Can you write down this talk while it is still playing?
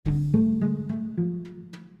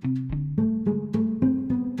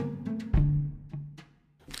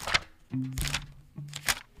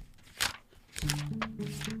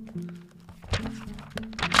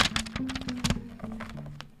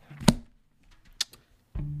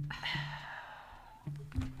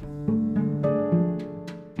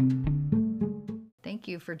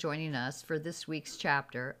for joining us for this week's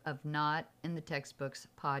chapter of Not in the Textbooks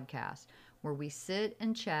podcast, where we sit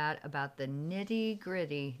and chat about the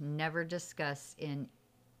nitty-gritty never discussed in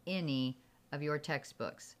any of your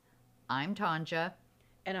textbooks. I'm Tanja.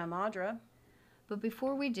 And I'm Audra. But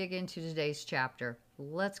before we dig into today's chapter,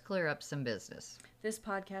 let's clear up some business. This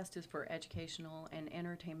podcast is for educational and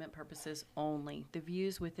entertainment purposes only. The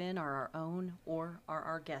views within are our own or are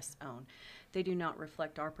our guests' own. They do not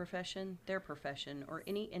reflect our profession, their profession, or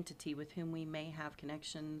any entity with whom we may have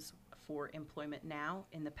connections for employment now,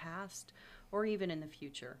 in the past, or even in the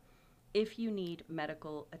future. If you need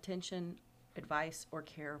medical attention, advice, or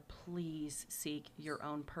care, please seek your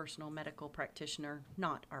own personal medical practitioner,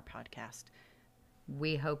 not our podcast.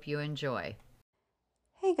 We hope you enjoy.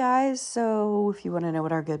 Hey guys, so if you want to know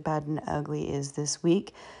what our good, bad, and ugly is this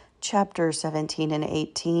week, chapter 17 and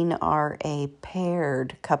 18 are a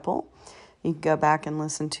paired couple. You can go back and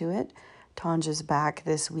listen to it. Tanja's back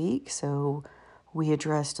this week, so we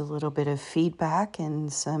addressed a little bit of feedback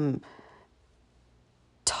and some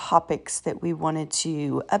topics that we wanted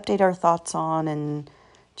to update our thoughts on and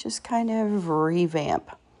just kind of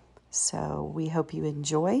revamp. So we hope you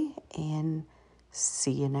enjoy and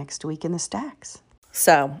see you next week in the stacks.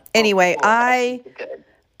 So anyway, I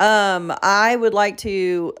would like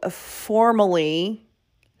to formally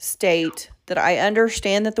state that I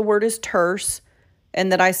understand that the word is terse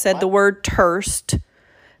and that I said the word terst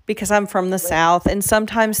because I'm from the South and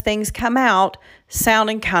sometimes things come out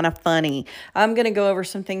sounding kind of funny. I'm going to go over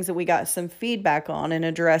some things that we got some feedback on and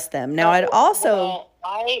address them. Now, I'd also... Well,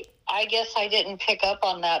 I guess I didn't pick up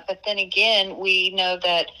on that, but then again, we know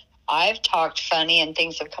that I've talked funny and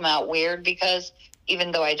things have come out weird because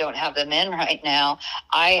even though I don't have them in right now,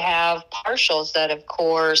 I have partials that, of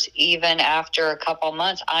course, even after a couple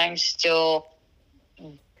months, I'm still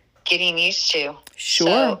getting used to. Sure.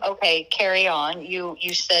 So, okay, carry on. You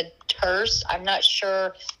said terse. I'm not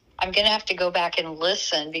sure. I'm going to have to go back and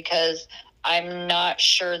listen because I'm not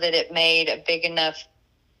sure that it made a big enough,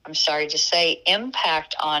 I'm sorry to say,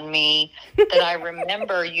 impact on me that I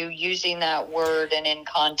remember you using that word and in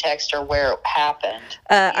context or where it happened.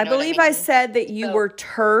 I believe I said that you were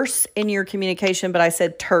terse in your communication, but I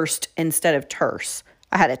said terst instead of terse.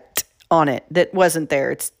 I had a t on it that wasn't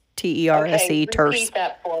there. It's T-E-R-S-E, terse. Repeat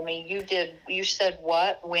that for me. You said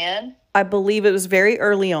what? When? I believe it was very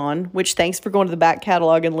early on, which thanks for going to the back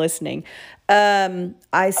catalog and listening.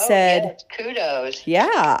 I said... yes, kudos.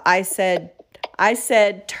 Yeah, I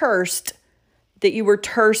said terst, that you were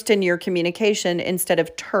terse in your communication instead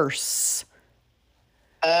of terse.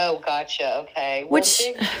 Oh, gotcha. Okay. Which,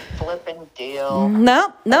 big flipping deal.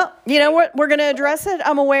 No. You know what? We're going to address it.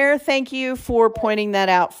 I'm aware. Thank you for pointing that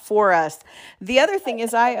out for us. The other thing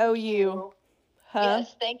is I owe you. Huh?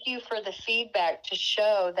 Yes, thank you for the feedback to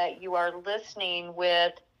show that you are listening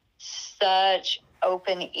with such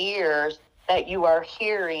open ears that you are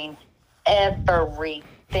hearing everything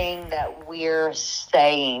that we're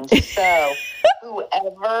saying. So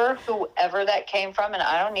whoever that came from, and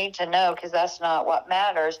I don't need to know because that's not what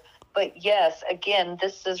matters. But yes, again,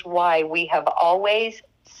 this is why we have always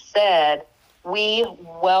said we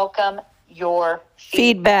welcome your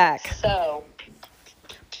feedback. So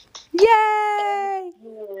yay! thank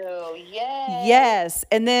you. Yay! Yes,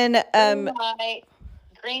 and then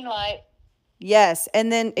green light. Yes,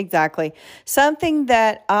 and then exactly. Something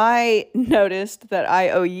that I noticed that I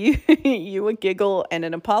owe you a giggle and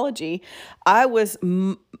an apology. I was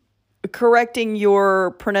correcting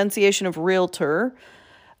your pronunciation of realtor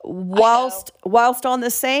whilst on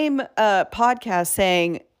the same podcast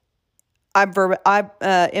saying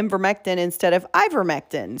ivermectin instead of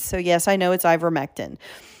ivermectin. So yes, I know it's ivermectin.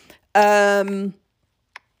 And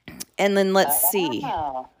then let's see.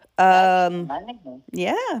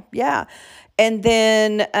 Yeah. And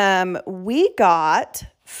then we got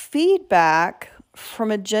feedback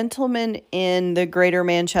from a gentleman in the Greater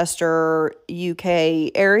Manchester,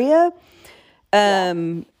 UK area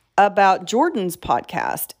about Jordan's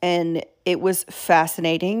podcast. And it was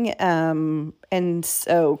fascinating. And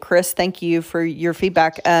so, Chris, thank you for your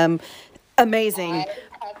feedback. Amazing. I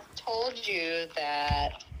have told you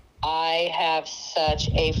that I have such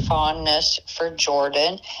a fondness for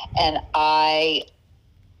Jordan, and I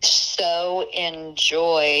so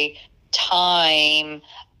enjoy time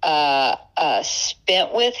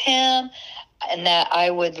spent with him, and that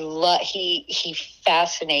I would love. He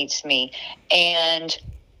fascinates me, and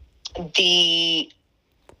the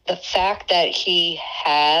fact that he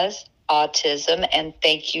has autism, and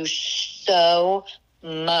thank you so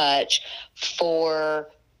much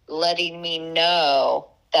for letting me know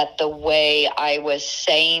that the way I was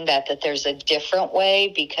saying that there's a different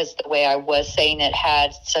way, because the way I was saying it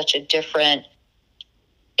had such a different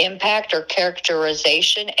impact or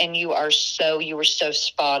characterization. And you were so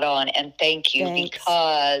spot on. And thank you. Thanks.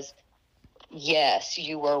 Because yes,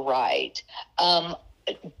 you were right.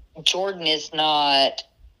 Jordan is not,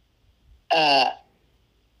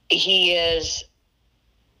 he is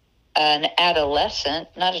an adolescent,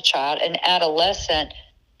 not a child, an adolescent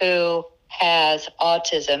who has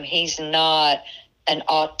autism. He's not an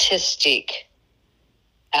autistic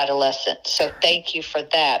adolescent. So thank you for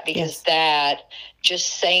that, because that,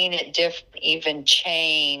 just saying it different, even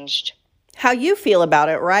changed how you feel about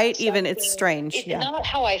it, right? Even it's strange. It's not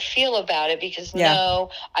how I feel about it, because no,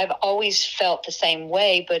 I've always felt the same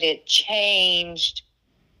way, but it changed.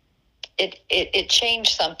 It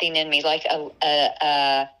changed something in me, like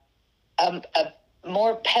a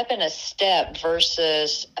more pep in a step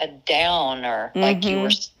versus a downer, like you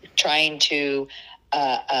were trying to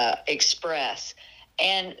express.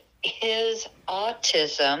 And his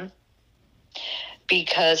autism,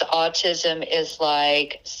 because autism is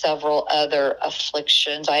like several other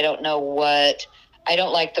afflictions. I don't like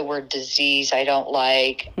the word disease. I don't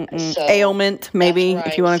like ailment, maybe,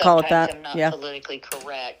 if you want to call it that. I'm not politically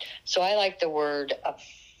correct. So I like the word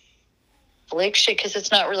affliction, because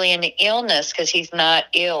it's not really an illness, because he's not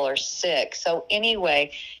ill or sick. So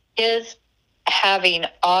anyway, his having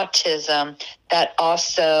autism, that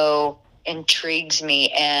also intrigues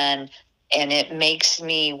me, and it makes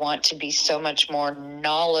me want to be so much more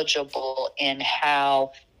knowledgeable in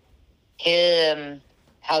how him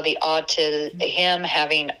having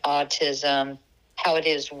autism, how it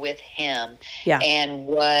is with him, and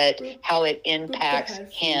how it impacts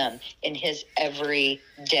him in his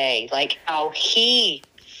everyday, like how he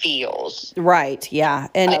feels. Right. Yeah.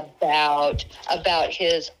 And about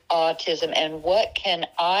his autism, and what can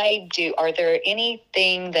I do? Are there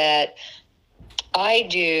anything that I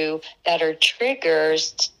do that are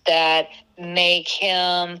triggers that make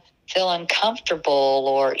him feel uncomfortable,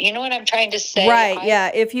 or, you know what I'm trying to say?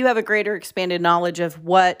 Right. If you have a greater expanded knowledge of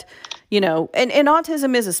what, and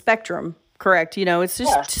autism is a spectrum, correct? It's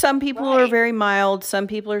just some people are very mild, some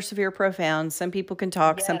people are severe profound, some people can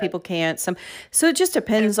talk, some people can't, so it just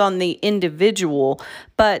depends on the individual.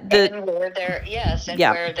 But where they're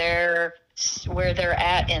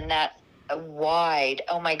at in that wide,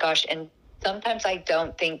 oh my gosh. And sometimes I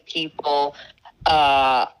don't think people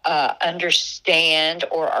understand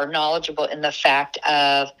or are knowledgeable in the fact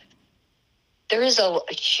of there is a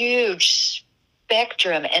huge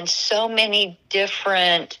spectrum and so many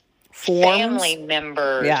different family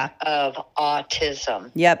members of autism.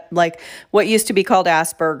 Yep. Like what used to be called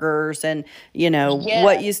Asperger's, and,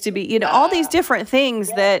 what used to be, all these different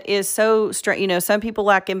things that is so strange. Some people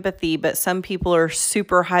lack empathy, but some people are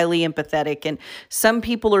super highly empathetic, and some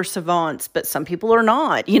people are savants, but some people are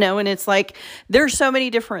not, and it's like, there's so many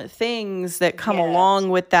different things that come along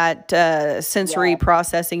with that sensory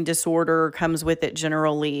processing disorder comes with it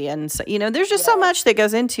generally. And so, there's just so much that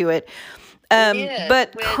goes into it.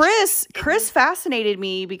 But Chris fascinated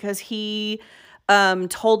me because he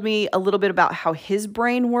told me a little bit about how his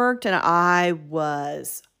brain worked, and I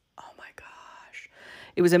was, oh my gosh,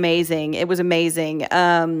 it was amazing. It was amazing.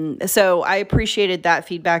 So I appreciated that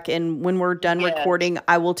feedback, and when we're done recording,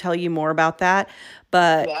 I will tell you more about that.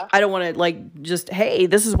 But I don't want to just, hey,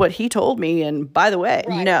 this is what he told me, and by the way,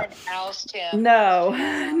 no.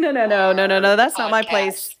 That's not my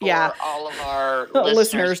place. For all of our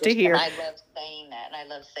listeners to hear. And I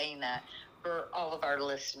love saying that for all of our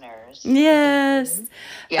listeners. Yes.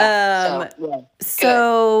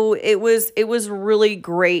 So it was really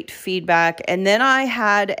great feedback. And then I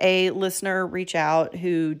had a listener reach out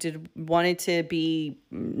who wanted to be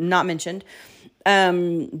not mentioned,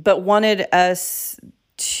 but wanted us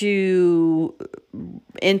to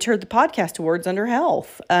enter the podcast awards under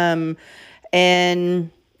health. And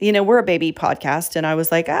we're a baby podcast, and I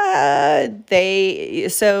was like,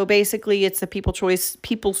 so basically it's the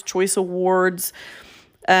People's Choice Awards,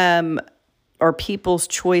 or People's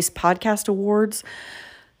Choice Podcast Awards.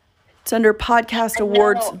 It's under Podcast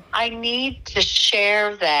Awards. I need to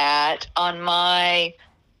share that on my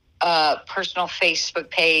personal Facebook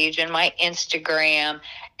page and my Instagram.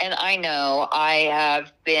 And I know I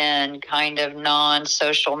have been kind of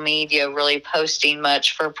non-social media really posting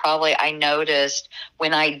much for probably, I noticed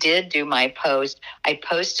when I did do my post, I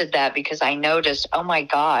posted that because I noticed, oh my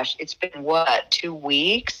gosh, it's been 2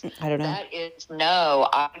 weeks? I don't know. That is,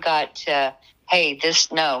 I've got to,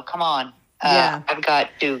 come on. I've got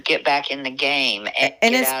to get back in the game and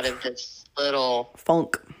get out of this little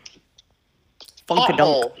funk.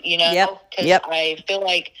 pothole, you know, because Yep. I feel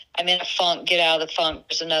like I'm in a funk, get out of the funk,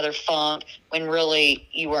 there's another funk, when really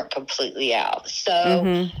you weren't completely out.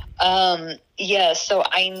 So, yeah, so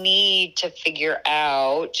I need to figure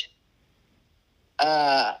out,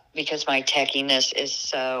 because my techiness is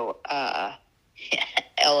so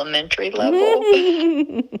elementary level.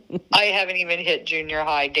 I haven't even hit junior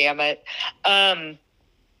high, damn it.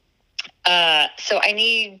 So I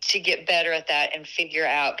need to get better at that and figure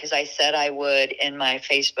out, because I said I would in my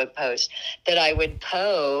Facebook post, that I would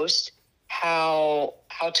post how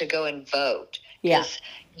to go and vote. Yeah.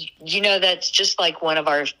 You know, that's just like one of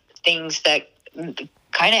our things that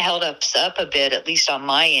kind of held us up a bit, at least on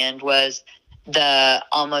my end, was the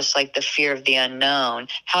almost like the fear of the unknown.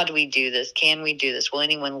 How do we do this? Can we do this? Will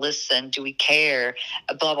anyone listen? Do we care?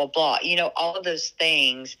 Blah, blah, blah. You know, all of those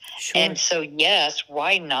things. Sure. And so, yes,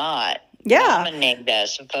 why not? Yeah. Nominate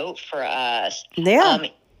us, vote for us. Yeah.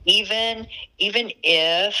 Even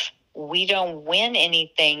if we don't win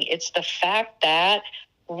anything, it's the fact that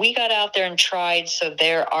we got out there and tried, so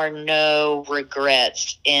there are no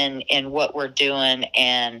regrets in what we're doing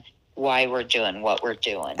and why we're doing what we're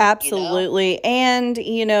doing. Absolutely. You know? And,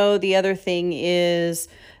 you know, the other thing is,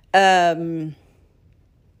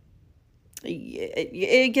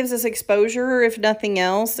 it gives us exposure, if nothing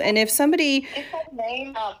else. And if somebody... It's a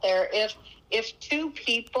name out there. If two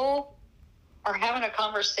people are having a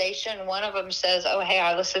conversation, one of them says, oh, hey,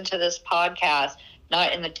 I listened to this podcast,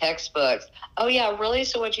 not in the textbooks. Oh, yeah, really?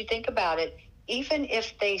 So what'd you think about it? Even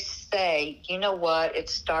if they say, you know what, it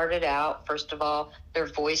started out, first of all, their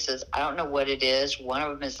voices, I don't know what it is. One of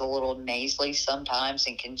them is a little nasally sometimes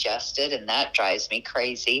and congested, and that drives me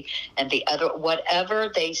crazy. And the other, whatever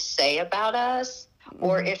they say about us,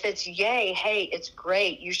 or if it's, yay, hey, it's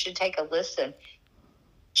great, you should take a listen.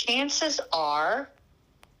 Chances are,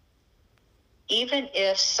 even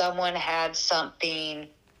if someone had something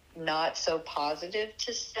not so positive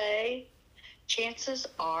to say, chances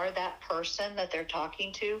are that person that they're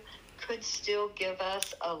talking to could still give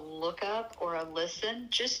us a look up or a listen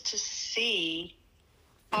just to see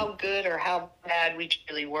how good or how bad we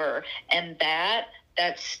truly were. And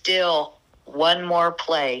that's still one more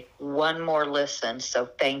play, one more listen. So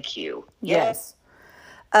thank you. Yes.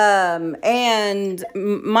 And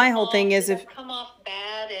my whole thing is, if come off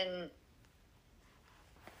bad, and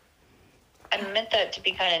I meant that to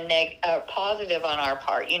be kind of positive on our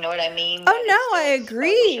part. You know what I mean? Oh, no, I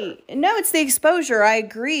agree. Exposure. No, it's the exposure. I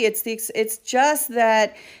agree. It's just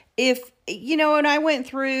that if, you know, and I went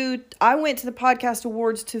to the podcast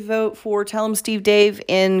awards to vote for Tell 'em Steve Dave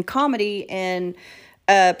in comedy and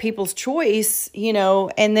People's Choice, you know,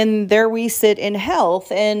 and then there we sit in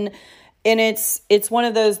health. And it's one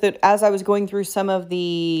of those that, as I was going through some of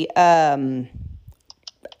the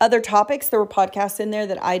other topics, there were podcasts in there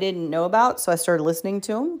that I didn't know about, so I started listening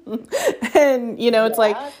to them. And, you know, it's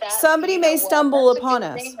like somebody may stumble upon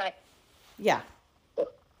us. Yeah.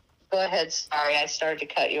 Go ahead. Sorry, I started to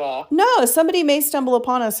cut you off. No, somebody may stumble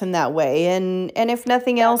upon us in that way. And if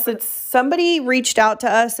nothing else, it's somebody reached out to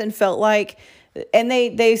us and felt like, and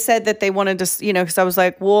they said that they wanted to, you know, because I was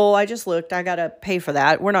like, well, I just looked, I got to pay for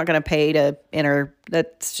that. We're not going to pay to enter.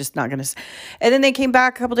 That's just not going to. And then they came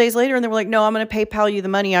back a couple days later and they were like, no, I'm going to PayPal you the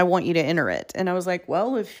money. I want you to enter it. And I was like,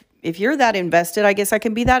 well, if you're that invested, I guess I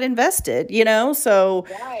can be that invested, you know? So.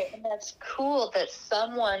 Right. And that's cool that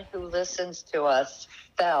someone who listens to us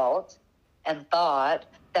felt and thought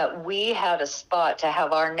that we had a spot to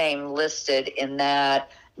have our name listed in that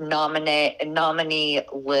nominee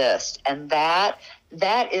list, and that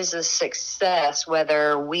is a success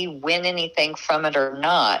whether we win anything from it or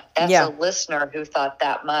not. That's a listener who thought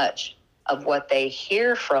that much of what they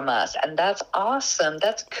hear from us, and that's awesome.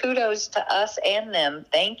 That's kudos to us and them.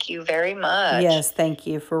 Thank you very much. Yes, thank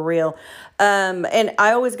you, for real. And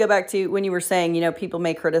I always go back to when you were saying, you know, people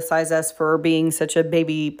may criticize us for being such a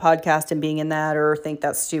baby podcast and being in that, or think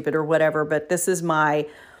that's stupid or whatever, but this is my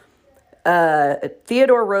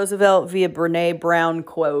Theodore Roosevelt via Brene Brown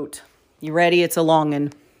quote. You ready? It's a long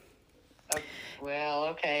one. Well,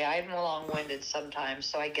 okay. I'm long-winded sometimes,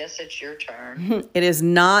 so I guess it's your turn. It is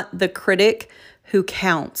not the critic who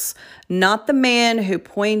counts, not the man who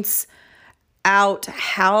points out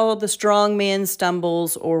how the strong man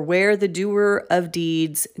stumbles or where the doer of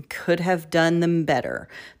deeds could have done them better.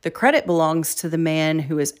 The credit belongs to the man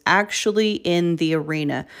who is actually in the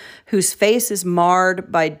arena, whose face is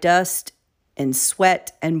marred by dust and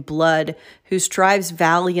sweat and blood, who strives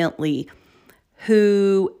valiantly,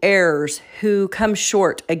 who errs, who comes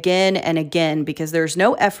short again and again, because there's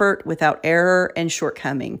no effort without error and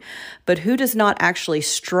shortcoming, but who does not actually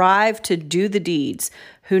strive to do the deeds,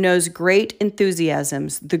 who knows great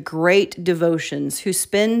enthusiasms, the great devotions, who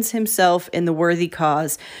spends himself in the worthy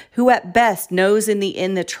cause, who at best knows in the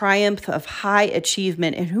end the triumph of high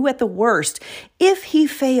achievement, and who at the worst, if he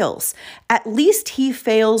fails, at least he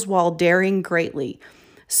fails while daring greatly.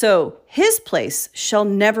 So his place shall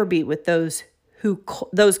never be with those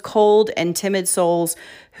cold and timid souls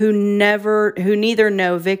who neither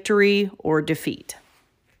know victory or defeat.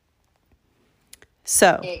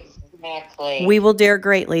 So exactly. we will dare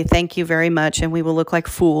greatly, thank you very much, and we will look like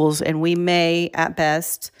fools, and we may, at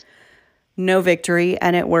best, know victory,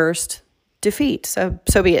 and at worst, defeat. So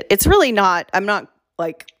be it. It's really not, I'm not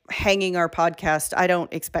like hanging our podcast. I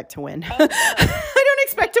don't expect to win. I don't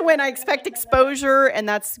expect to win. I expect exposure, and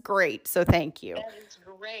that's great. So thank you. That is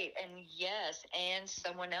great. And yes, and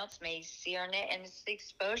someone else may see our name, and it's the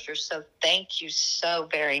exposure. So thank you so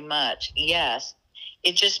very much. Yes.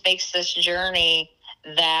 It just makes this journey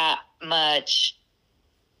that much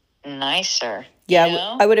nicer. Yeah, you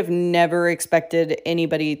know? I would have never expected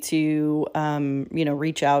anybody to,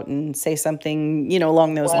 reach out and say something,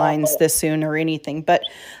 along those lines this soon or anything. But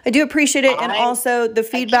I do appreciate it. And also the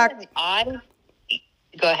feedback.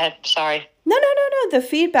 Go ahead. Sorry. No. The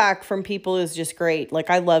feedback from people is just great. Like,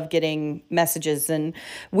 I love getting messages, and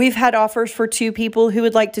we've had offers for 2 people who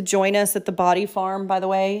would like to join us at the Body Farm, by the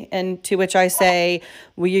way. And to which I say,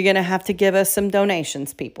 well, you're going to have to give us some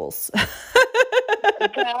donations, peoples.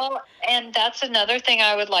 Well, and that's another thing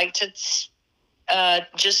I would like to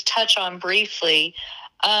just touch on briefly.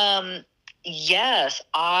 Yes,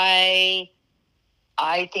 I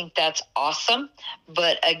think that's awesome.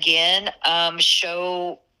 But again,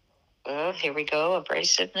 here we go,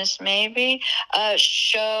 abrasiveness maybe.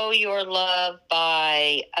 Show your love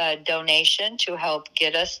by donation to help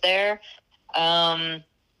get us there.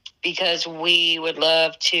 Because we would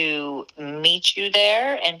love to meet you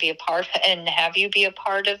there and be a part and have you be a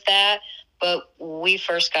part of that. But we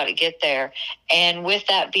first got to get there. And with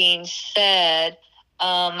that being said,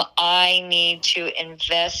 I need to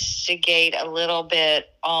investigate a little bit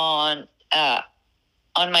on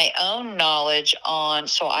my own knowledge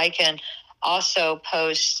so I can also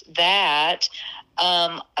post that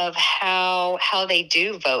of how they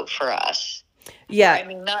do vote for us. Yeah. I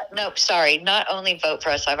mean, not only vote for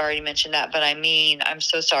us. I've already mentioned that, but I mean, I'm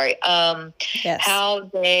so sorry. Yes. How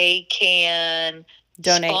they can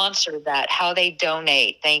sponsor that, how they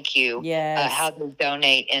donate. Thank you. Yes. How they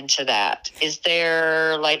donate into that. Is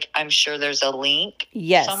there, I'm sure there's a link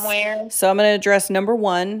somewhere? So I'm going to address number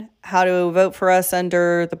 1, how to vote for us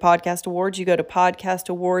under the podcast awards. You go to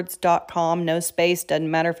podcastawards.com, no space,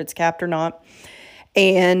 doesn't matter if it's capped or not.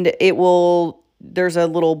 And there's a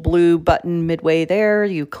little blue button midway there.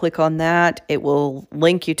 You click on that. It will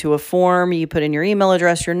link you to a form. You put in your email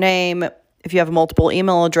address, your name. If you have multiple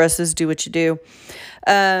email addresses, do what you do.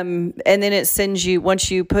 And then it sends you, once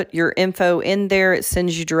you put your info in there, it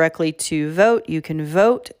sends you directly to vote. You can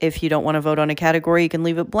vote. If you don't want to vote on a category, you can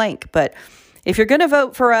leave it blank. But if you're going to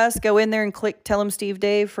vote for us, go in there and click Tell 'em Steve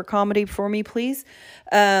Dave for comedy for me, please.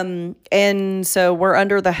 And so we're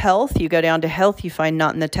under the health. You go down to health, you find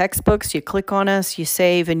Not in the Textbooks, you click on us, you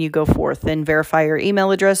save, and you go forth. Then verify your email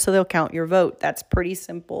address so they'll count your vote. That's pretty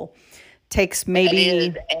simple. Takes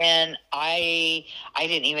maybe... And I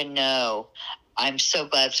didn't even know. I'm so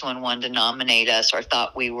glad someone wanted to nominate us or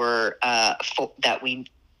thought we were, that we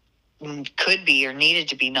could be or needed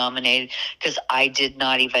to be nominated, because I did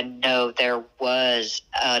not even know there was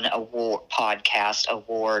an podcast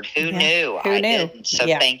award. Who knew? Who knew? Didn't. So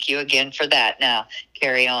thank you again for that. Now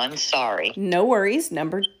carry on. Sorry. No worries.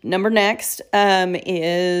 Number next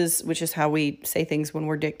is, which is how we say things when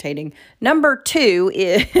we're dictating. Number 2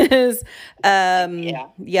 is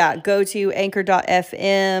go to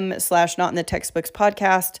anchor.fm/Not in the Textbooks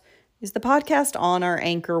podcast. Is the podcast on our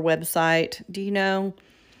Anchor website? Do you know?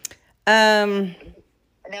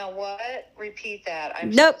 Now what? Repeat that. I'm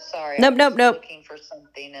Nope. so sorry. Nope. I was looking for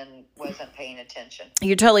something and wasn't paying attention.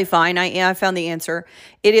 You're totally fine. I found the answer.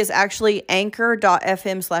 It is actually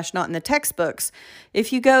anchor.fm/Not in the Textbooks.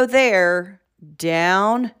 If you go there,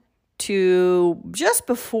 down to just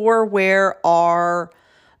before where our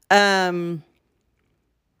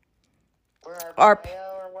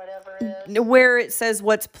where it says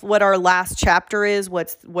what our last chapter is,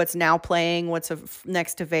 what's now playing, what's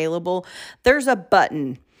next available, there's a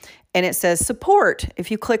button and it says support. If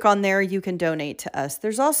you click on there, you can donate to us.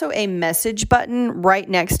 There's also a message button right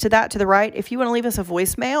next to that to the right. If you want to leave us a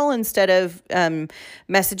voicemail instead of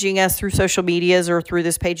messaging us through social medias or through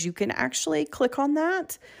this page, you can actually click on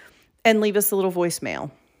that and leave us a little voicemail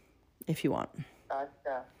if you want.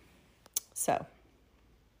 Gotcha. So.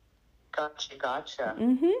 Gotcha.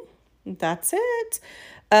 Mm-hmm. That's it.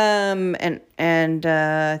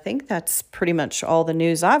 I think that's pretty much all the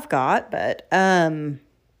news I've got. But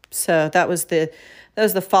so that was the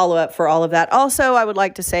follow up for all of that. Also, I would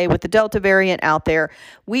like to say with the Delta variant out there,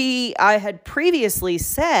 I had previously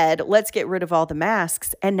said let's get rid of all the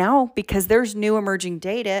masks, and now because there's new emerging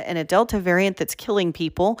data and a Delta variant that's killing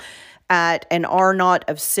people at an R naught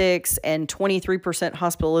of 6 and 23%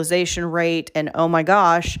 hospitalization rate, and oh my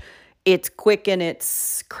gosh, it's quick and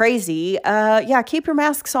it's crazy. Yeah, keep your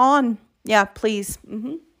masks on. Yeah, please.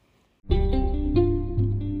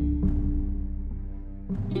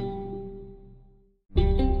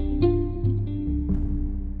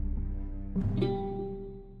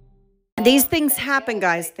 These things happen,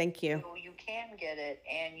 guys. Thank you. You can get it,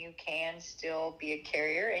 and you can still be a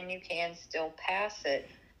carrier, and you can still pass it.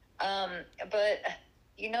 But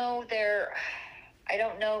I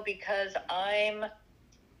don't know, because I'm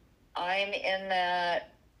in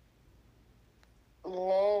that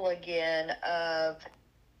lull again of,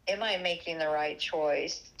 am I making the right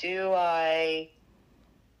choice? Do I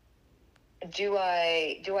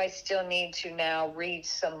still need to now read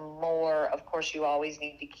some more? Of course, you always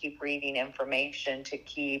need to keep reading information to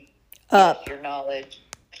keep up your knowledge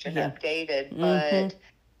and Yeah. updated. Mhm. But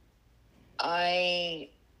I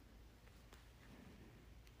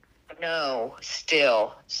know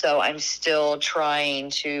still. So I'm still trying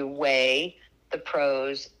to weigh the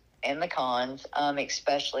pros and the cons,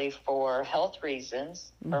 especially for health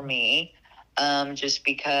reasons for me, just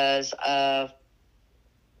because of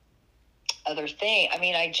other things. I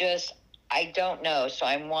mean, I don't know. So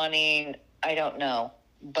I don't know.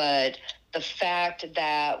 But the fact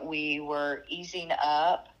that we were easing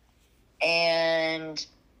up and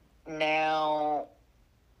now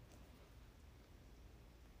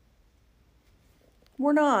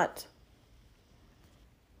We're not.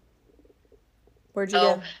 Where'd you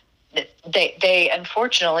go? they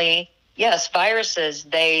unfortunately, yes, viruses,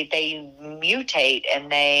 they mutate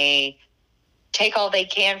and they take all they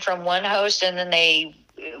can from one host, and then they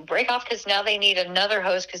break off because now they need another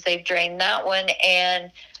host because they've drained that one,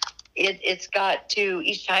 and it's got to,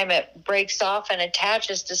 each time it breaks off and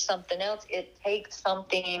attaches to something else, it takes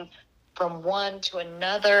something from one to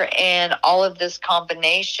another, and all of this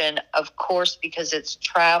combination, of course, because it's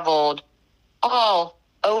traveled all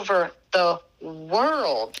over the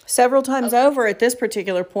world Several times over at this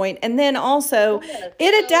particular point. And then also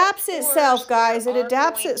it adapts itself, guys. It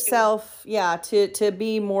adapts itself, to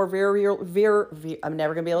be more I'm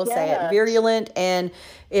never going to be able to say it, virulent, and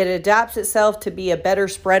it adapts itself to be a better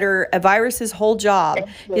spreader. A virus's whole job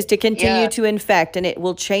is to continue to infect, and it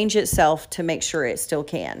will change itself to make sure it still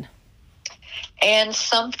can. And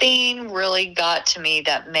something really got to me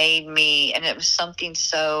that made me, and it was something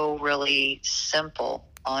so really simple,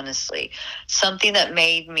 honestly, something that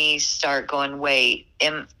made me start going, wait,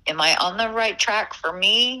 am I on the right track for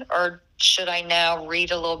me, or should I now read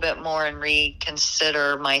a little bit more and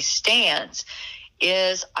reconsider my stance?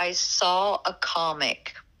 Is I saw a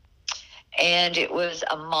comic, and it was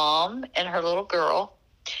a mom and her little girl,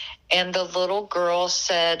 and the little girl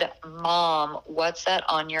said, "Mom, what's that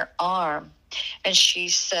on your arm?" And she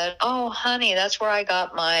said, "Oh, honey, that's where I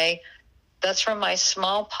got that's from my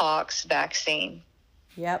smallpox vaccine."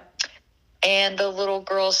 Yep. And the little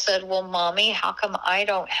girl said, "Well, Mommy, how come I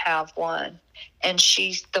don't have one?" And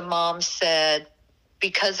the mom said,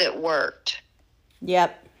 "Because it worked."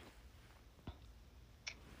 Yep.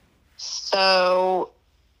 So,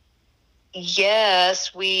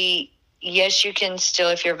 yes, you can still,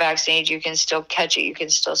 if you're vaccinated, you can still catch it, you can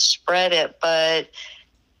still spread it, but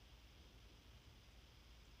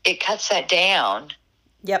it cuts that down.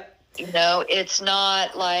 Yep. It's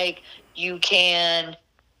not like you can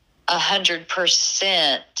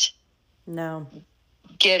 100% No.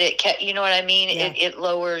 get it. You know what I mean? Yeah. It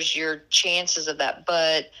lowers your chances of that,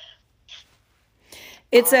 but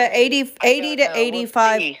it's a 80 to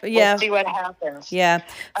 85. We'll see what happens. Yeah.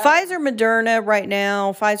 Pfizer, Moderna right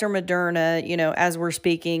now, as we're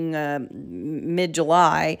speaking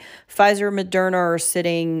mid-July, Pfizer, Moderna are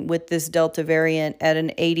sitting with this Delta variant at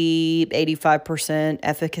an 85%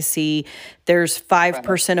 efficacy. There's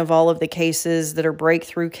 5% of all of the cases that are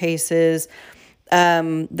breakthrough cases.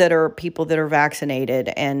 That are people that are vaccinated.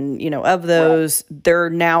 And, of those, there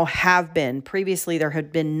now have been, previously there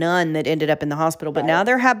had been none that ended up in the hospital, but now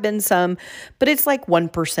there have been some, but it's like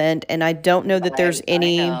 1%. And I don't know that there's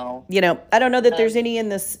any, I don't know that there's any in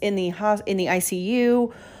the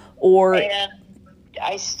ICU or. And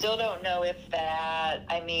I still don't know if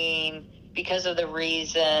because of the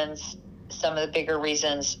reasons, some of the bigger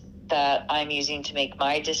reasons that I'm using to make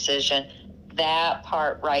my decision, that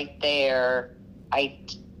part right there, I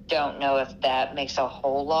don't know if that makes a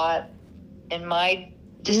whole lot in my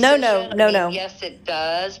decision. No. Yes, it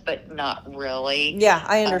does, but not really. Yeah,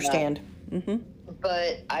 I understand.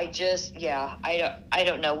 But I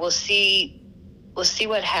don't know. We'll see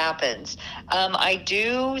what happens. I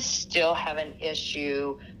do still have an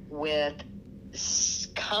issue with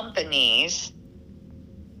companies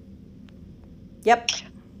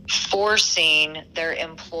forcing their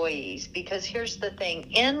employees, because here's the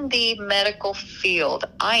thing. In the medical field,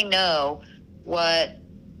 I know what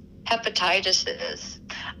hepatitis is.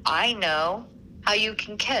 I know how you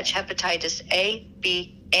can catch hepatitis A,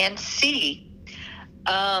 B, and C.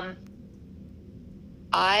 I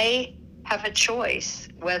have a choice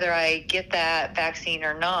whether I get that vaccine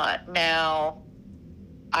or not. Now,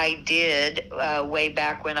 I did way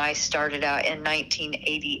back when I started out in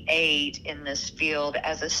 1988 in this field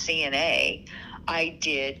as a CNA. I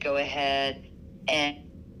did go ahead and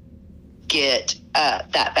get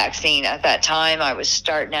that vaccine. At that time, I was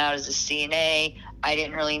starting out as a CNA. I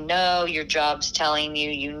didn't really know. Your job's telling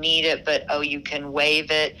you need it, but you can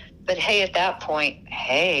waive it. But hey, at that point,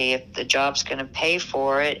 if the job's going to pay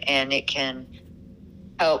for it and it can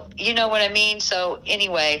help, you know what I mean? So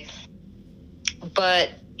anyway,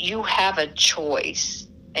 but you have a choice,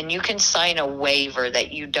 and you can sign a waiver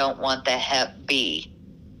that you don't want the Hep B.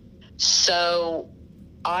 So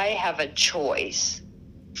I have a choice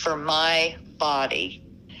for my body,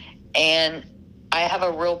 and I have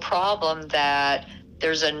a real problem that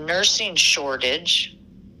there's a nursing shortage.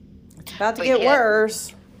 It's about to get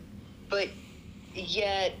worse. But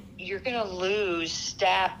yet you're going to lose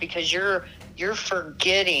staff because you're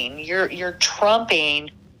forgetting, you're trumping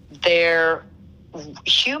their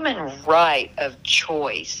human right of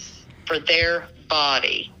choice for their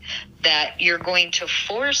body, that you're going to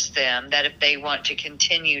force them, that if they want to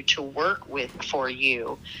continue to work for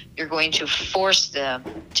you, you're going to force them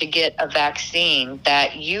to get a vaccine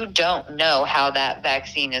that you don't know how that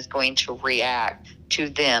vaccine is going to react to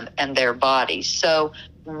them and their bodies. So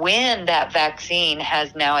when that vaccine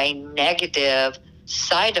has now a negative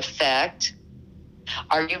side effect,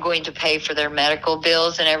 are you going to pay for their medical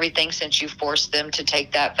bills and everything since you forced them to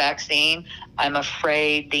take that vaccine? I'm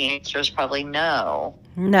afraid the answer is probably no.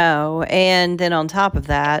 No. And then on top of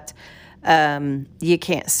that, you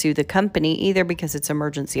can't sue the company either because it's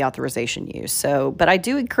emergency authorization use. So, but I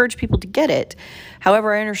do encourage people to get it.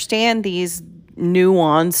 However, I understand these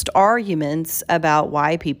nuanced arguments about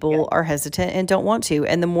why people are hesitant and don't want to.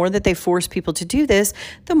 And the more that they force people to do this,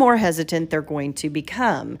 the more hesitant they're going to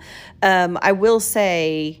become. I will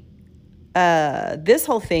say, this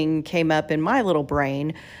whole thing came up in my little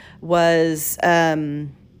brain was,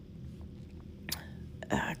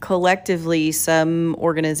 collectively, some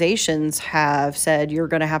organizations have said, you're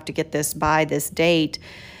going to have to get this by this date.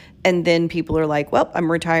 And then people are like, well,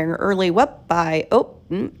 I'm retiring early. What? By,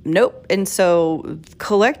 nope. And so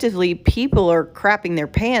collectively, people are crapping their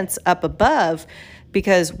pants up above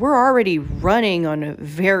because we're already running on a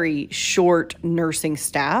very short nursing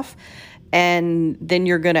staff. And then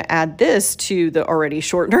you're going to add this to the already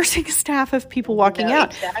short nursing staff of people walking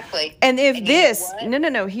out. Exactly. And if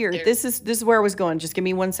here, this is where I was going. Just give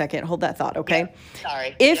me 1 second. Hold that thought. Okay. Yeah,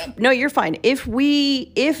 sorry. No, you're fine.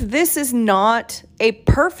 If this is not a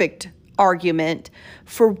perfect argument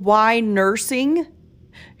for why nursing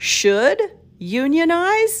should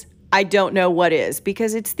unionize, I don't know what is,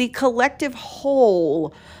 because it's the collective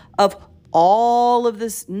whole of all of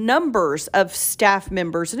this numbers of staff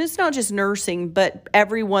members. And it's not just nursing, but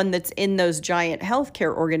everyone that's in those giant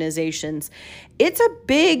healthcare organizations. It's a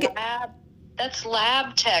big... That's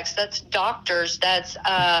lab techs, that's doctors, that's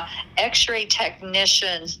x-ray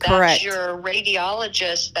technicians, that's Correct. Your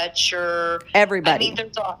radiologists, that's your... Everybody. I mean,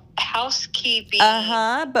 there's a housekeeping.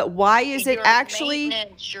 But why is it actually...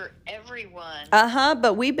 maintenance, your everyone.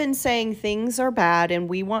 But we've been saying things are bad and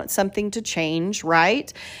we want something to change,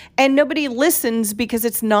 right? And nobody listens because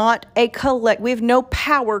it's not a we have no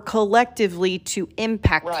power collectively to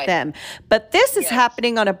impact them. But this is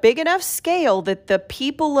happening on a big enough scale that the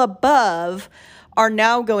people above are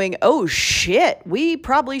now going, oh shit, we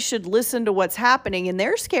probably should listen to what's happening, and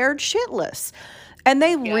they're scared shitless. And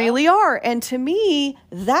they really are. And to me,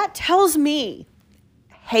 that tells me,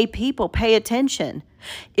 hey, people, pay attention.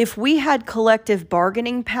 If we had collective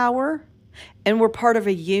bargaining power and we're part of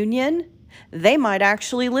a union, they might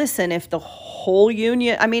actually listen. If the whole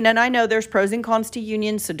union, and I know there's pros and cons to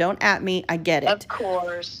unions, so don't at me. I get it. Of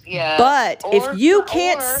course, yeah. But if you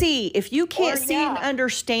can't see and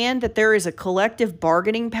understand that there is a collective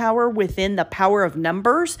bargaining power within the power of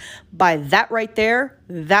numbers, by that right there,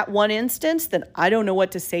 that one instance, then I don't know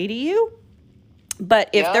what to say to you. But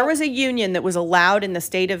if Yeah. there was a union that was allowed in the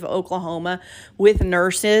state of Oklahoma with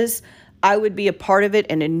nurses, I would be a part of it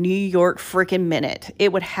in a New York freaking minute.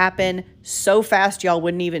 It would happen so fast y'all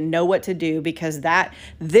wouldn't even know what to do, because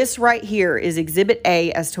this right here is exhibit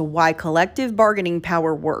A as to why collective bargaining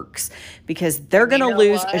power works, because they're going to You know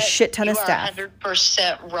lose a what? shit ton of You are staff.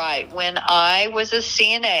 100% right. When I was a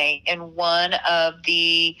CNA in one of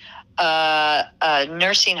the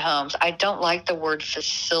nursing homes, I don't like the word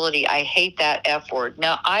facility. I hate that F word.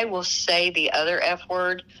 Now, I will say the other F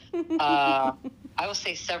word. I will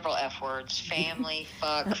say several F words: family,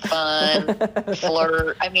 fuck, fun,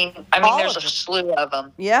 flirt. I mean, All there's of a them. slew of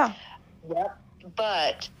them. Yeah. Yep.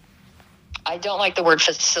 But I don't like the word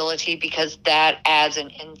facility because that adds an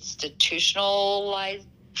institutionalized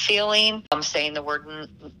feeling. I'm saying the word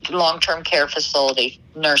long-term care facility,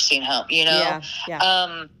 nursing home, Yeah.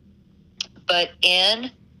 But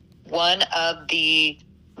in one of the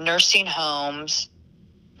nursing homes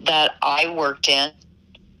that I worked in,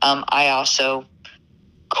 I also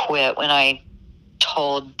quit when I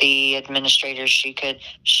told the administrator she could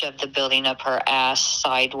shove the building up her ass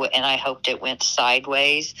sideways, and I hoped it went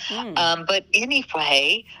sideways. But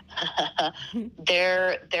anyway,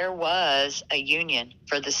 there was a union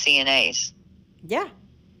for the CNAs. Yeah.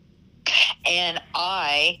 And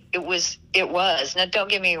it was, now don't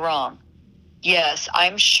get me wrong. Yes,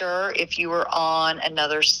 I'm sure if you were on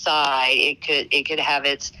another side, it could have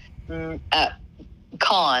its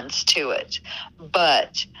cons to it.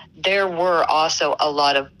 But there were also a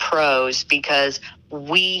lot of pros, because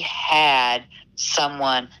we had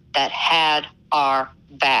someone that had our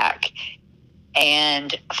back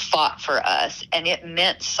and fought for us, and it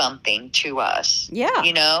meant something to us.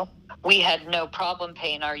 Yeah. We had no problem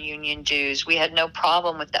paying our union dues. We had no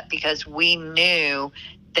problem with that, because we knew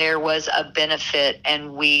there was a benefit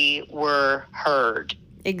and we were heard.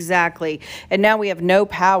 Exactly. And now we have no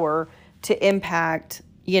power to impact,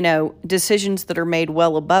 decisions that are made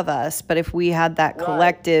well above us. But if we had that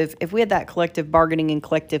collective, bargaining and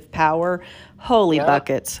collective power, holy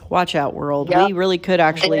buckets, watch out, world. Yep. We really could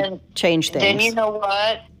actually change things. Then you know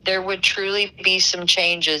what? There would truly be some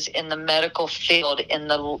changes in the medical field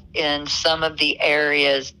in some of the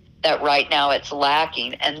areas that right now it's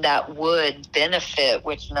lacking, and that would benefit,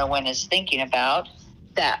 which no one is thinking about,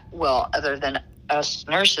 other than us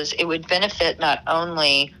nurses. It would benefit not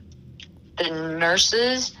only the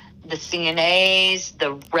nurses, the CNAs,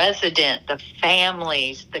 the resident, the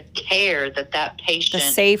families, the care that patient, the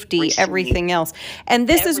safety, receives. Everything else. And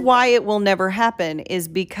this is why it will never happen, is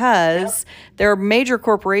because there are major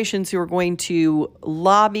corporations who are going to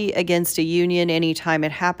lobby against a union anytime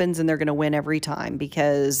it happens, and they're going to win every time,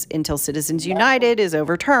 because until Citizens United is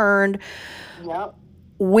overturned,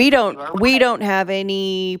 we don't have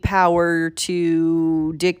any power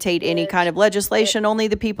to dictate any kind of legislation. Only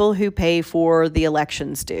the people who pay for the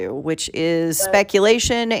elections do, which is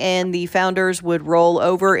speculation, and the founders would roll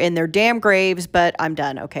over in their damn graves. But I'm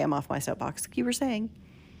done. Okay, I'm off my soapbox. You were saying?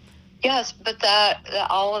 Yes, but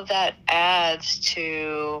all of that adds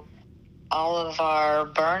to all of our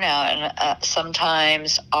burnout, and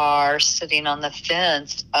sometimes are sitting on the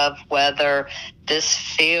fence of whether this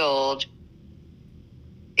field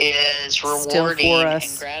is rewarding and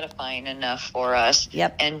gratifying enough for us.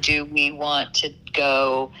 Yep. And do we want to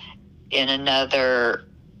go in another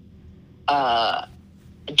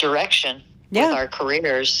direction with our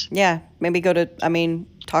careers? Yeah, maybe go to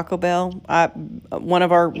Taco Bell. One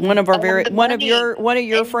of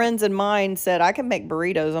your friends and mine said, I can make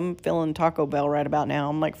burritos. I'm feeling Taco Bell right about now.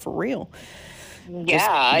 I'm like, for real.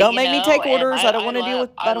 Yeah, don't make me take orders. I don't want to deal with.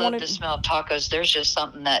 I love the smell of tacos. There's just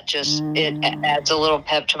something that it adds a little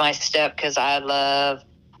pep to my step, because I love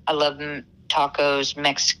tacos,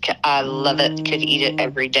 Mexican. I love it. Could eat it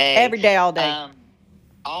every day. Every day, all day.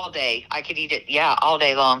 All day. I could eat it. Yeah, all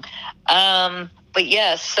day long. But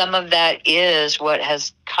yes, some of that is what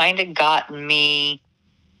has kind of gotten me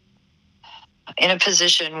in a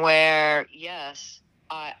position where, yes,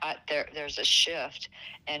 there's a shift,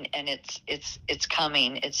 and it's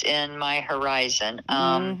coming. It's in my horizon.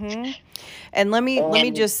 And let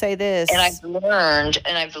me just say this. And I've learned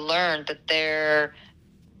that there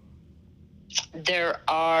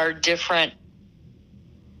are different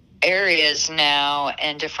areas now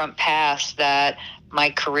and different paths that my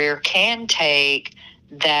career can take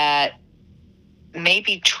that may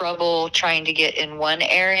be trouble trying to get in one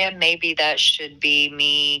area. Maybe that should be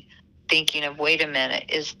me thinking of, wait a minute,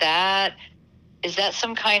 is that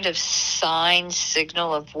some kind of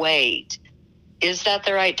signal of, wait, is that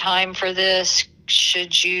the right time for this?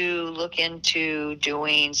 Should you look into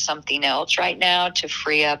doing something else right now to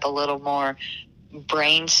free up a little more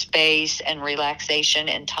brain space and relaxation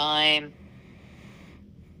and time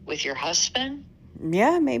with your husband.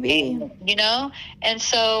 Yeah, maybe. And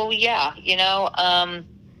so, yeah.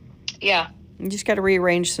 You just got to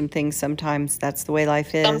rearrange some things sometimes. That's the way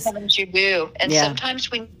life is. Sometimes you do. And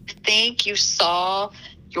sometimes when you think you saw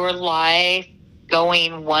your life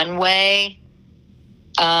going one way,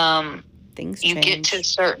 things you change. get to a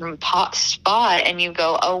certain spot and you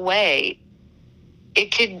go, oh, wait,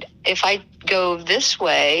 if I go this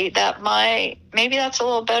way, maybe that's a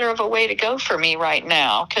little better of a way to go for me right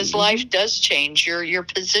now. Because life does change your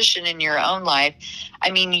position in your own life. I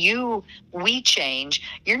mean, we change.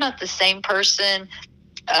 You're not the same person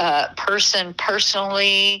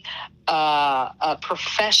personally,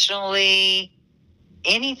 professionally,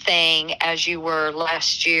 anything as you were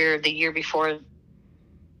last year, the year before.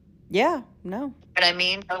 Yeah, no. But I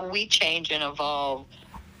mean, we change and evolve.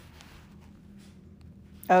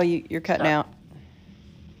 Oh, you're cutting out.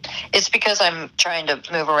 It's because I'm trying to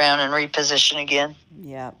move around and reposition again.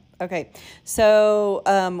 Yeah. Okay. So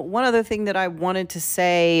one other thing that I wanted to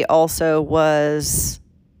say also was,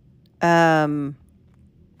 actually, I'm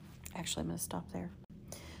going to stop there.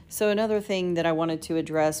 So another thing that I wanted to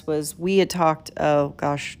address was we had talked, a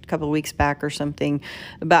couple of weeks back or something,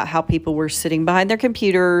 about how people were sitting behind their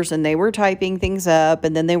computers and they were typing things up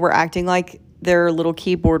and then they were acting like their little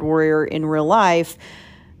keyboard warrior in real life.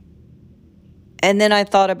 And then I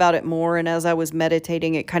thought about it more, and as I was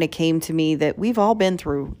meditating, it kind of came to me that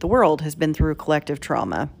the world has been through collective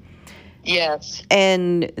trauma. Yes.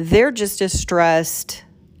 And they're just as stressed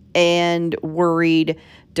and worried,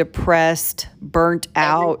 depressed, burnt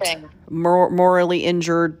out, morally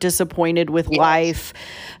injured, disappointed with life,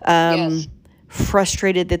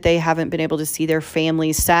 frustrated that they haven't been able to see their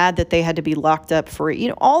families, sad that they had to be locked up for,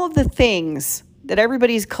 all of the things that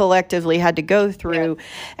everybody's collectively had to go through,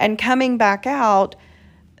 and coming back out,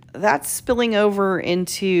 that's spilling over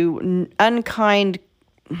into unkind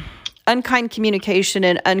communication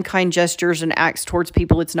and unkind gestures and acts towards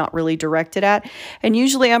people it's not really directed at. And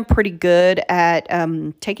usually I'm pretty good at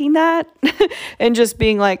taking that and just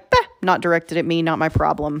being like, not directed at me, not my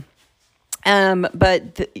problem.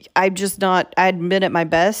 But I've just not, I'd been at my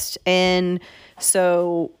best. And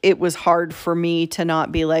so it was hard for me to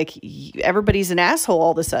not be like, everybody's an asshole all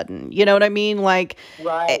of a sudden. You know what I mean? Like,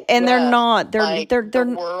 right. And they're not, the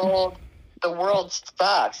world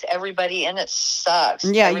sucks. Everybody in it sucks.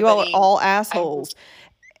 Yeah. You all are all assholes.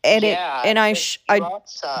 I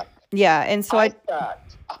suck. Yeah. And so I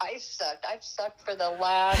sucked. I've sucked for the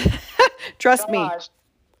last, trust me,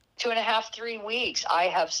 2.5, 3 weeks. I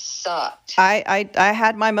have sucked. I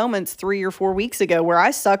had my moments 3 or 4 weeks ago where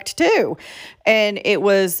I sucked too. And it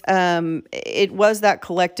was that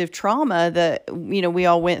collective trauma that, we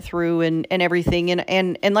all went through and everything.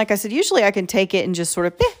 And like I said, usually I can take it and just sort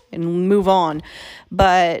of and move on.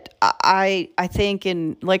 But I think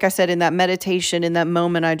like I said, in that meditation, in that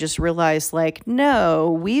moment, I just realized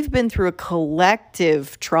no, we've been through a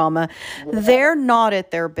collective trauma. Yeah. They're not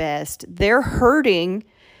at their best. They're hurting.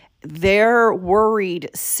 They're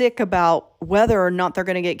worried, sick about whether or not they're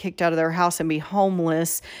going to get kicked out of their house and be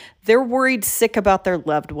homeless. They're worried, sick about their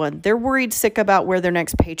loved one. They're worried, sick about where their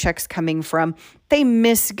next paycheck's coming from. They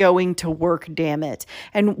miss going to work, damn it.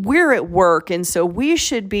 And we're at work, and so we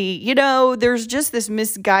should be, there's just this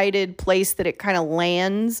misguided place that it kind of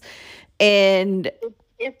lands. And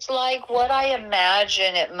it's like what I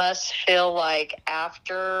imagine it must feel like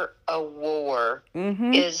after a war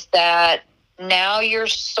is that now you're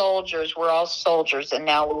soldiers. We're all soldiers, and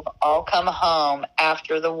now we've all come home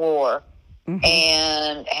after the war. Mm-hmm.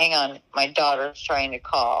 And hang on, my daughter's trying to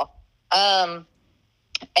call. And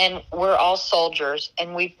we're all soldiers,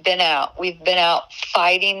 and we've been out. We've been out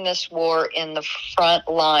fighting this war in the front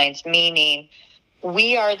lines, meaning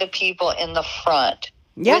we are the people in the front.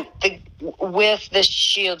 Yeah. With the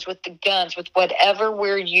shields, with the guns, with whatever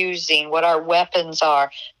we're using, what our weapons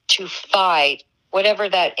are to fight whatever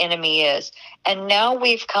that enemy is. And now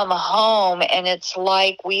we've come home, and it's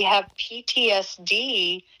like we have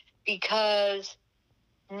PTSD because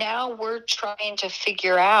now we're trying to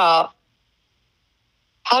figure out,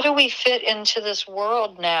 how do we fit into this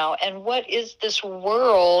world now? And what is this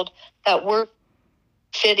world that we're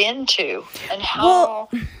fit into? And how...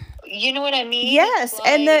 You know what I mean? Yes,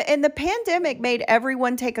 and the pandemic made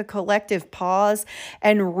everyone take a collective pause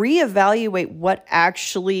and reevaluate what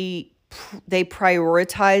actually they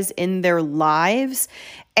prioritize in their lives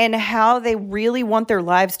and how they really want their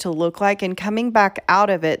lives to look like. And coming back out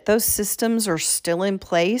of it, those systems are still in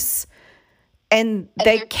place, and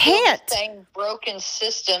they can't. The same broken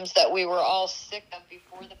systems that we were all sick of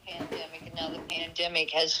before the pandemic. and now the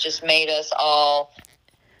pandemic has just made us all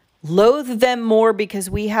loathe them more because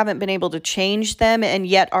we haven't been able to change them, and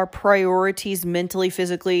yet our priorities mentally,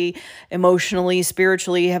 physically, emotionally,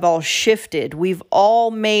 spiritually have all shifted. We've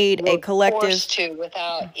all made a collective forced to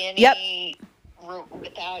without any Yep.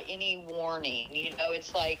 without any warning. You know,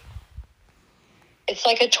 it's like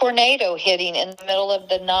a tornado hitting in the middle of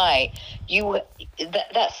the night.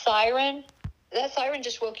 That siren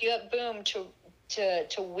just woke you up, boom, to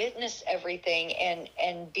witness everything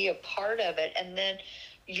and be a part of it, and then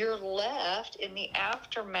you're left in the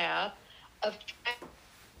aftermath of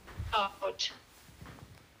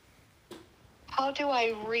how do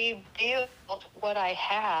I rebuild what I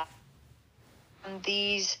have and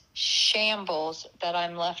these shambles that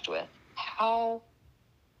I'm left with? How?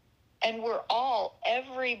 And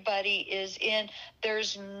everybody is in,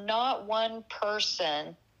 there's not one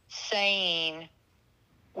person saying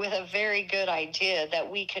with a very good idea that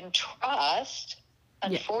we can trust,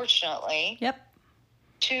 unfortunately,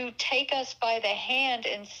 to take us by the hand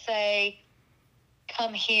and say,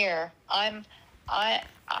 come here.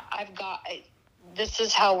 This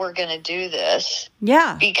is how we're going to do this.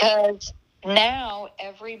 Yeah. Because now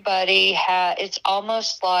everybody it's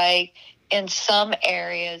almost like in some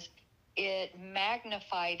areas, it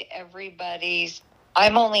magnified everybody's,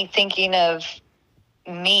 I'm only thinking of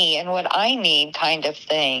me and what I need kind of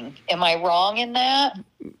thing. Am I wrong in that?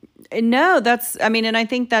 No, and I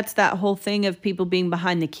think that's that whole thing of people being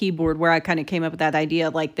behind the keyboard where I kind of came up with that idea.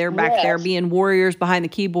 Like they're back there being warriors behind the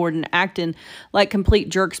keyboard and acting like complete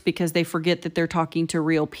jerks because they forget that they're talking to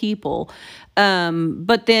real people.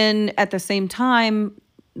 But then at the same time,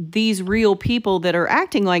 these real people that are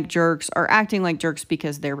acting like jerks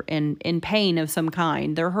because they're in pain of some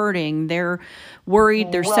kind. They're hurting. They're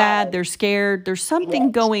worried. They're sad. They're scared. There's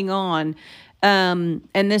something going on. And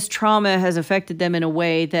this trauma has affected them in a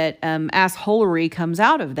way that assholery comes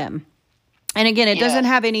out of them. And again, it doesn't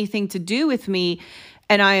have anything to do with me,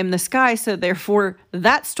 and I am the sky, so therefore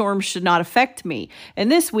that storm should not affect me.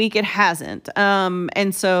 And this week it hasn't.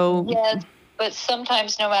 And so... Yes, but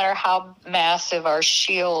sometimes no matter how massive our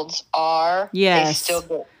shields are, they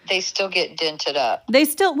still get dented up.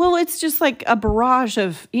 It's just like a barrage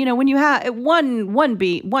of, when you have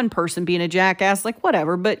one person being a jackass, like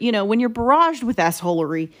whatever. But, when you're barraged with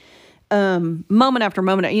assholery, moment after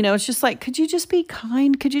moment, it's just like, could you just be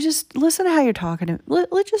kind? Could you just listen to how you're talking?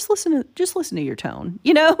 Just listen to your tone,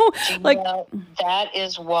 that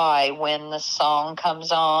is why when the song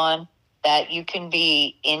comes on, that you can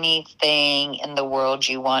be anything in the world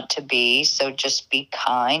you want to be, so just be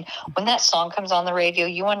kind. When that song comes on the radio,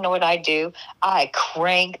 you want to know what I do? I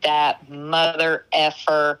crank that mother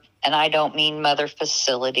effer, and I don't mean mother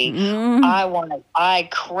facility. I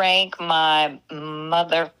crank my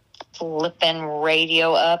mother flipping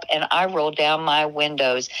radio up, and I roll down my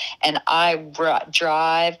windows, and I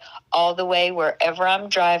drive all the way wherever I'm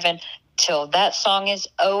driving till that song is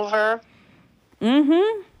over.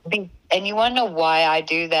 And you want to know why I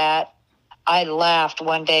do that? I laughed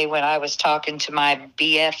one day when I was talking to my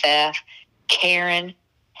BFF, Karen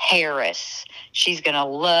Harris. She's going to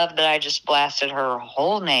love that I just blasted her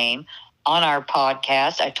whole name on our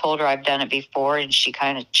podcast. I told her I've done it before, and she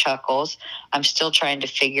kind of chuckles. I'm still trying to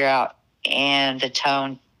figure out and the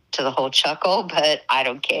tone to the whole chuckle, but I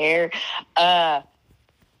don't care.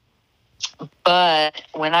 But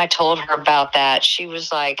when I told her about that, she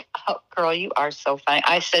was like, oh, girl, you are so funny.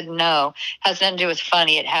 I said, no, it has nothing to do with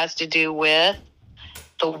funny. It has to do with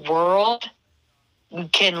the world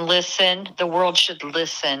can listen. The world should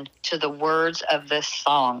listen to the words of this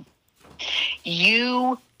song.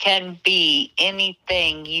 You can be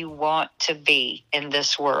anything you want to be in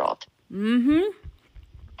this world. And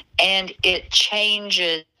it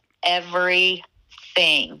changes everything.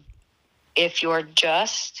 If you're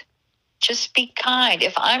just be kind.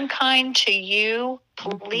 If I'm kind to you,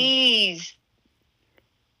 please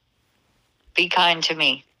be kind to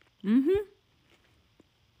me.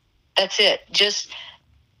 That's it.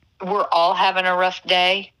 We're all having a rough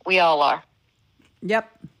day. We all are. Yep.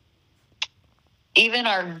 Even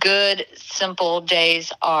our good, simple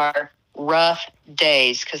days are rough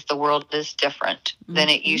days because the world is different than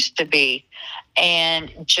it used to be.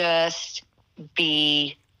 And just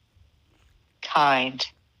be kind.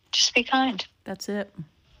 Just be kind. That's it.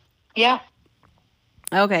 Yeah.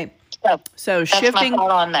 Okay. So that's shifting my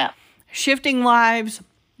thought on that. Shifting lives,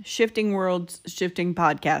 shifting worlds, shifting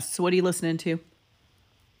podcasts. What are you listening to?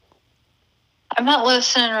 I'm not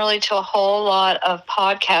listening really to a whole lot of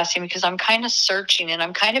podcasting because I'm kind of searching, and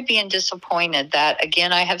I'm kind of being disappointed that,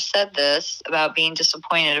 again, I have said this about being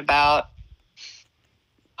disappointed about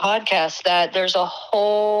podcasts, that there's a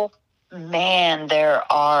whole man, there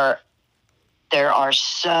are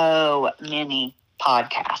so many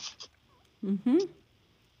podcasts. Mm-hmm.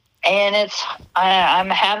 And I'm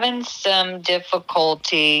having some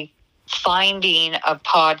difficulty finding a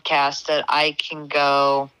podcast that I can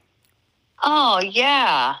go, oh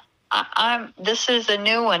yeah, this is a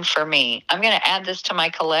new one for me. I'm going to add this to my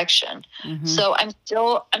collection. Mm-hmm. So I'm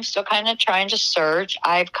still kind of trying to search.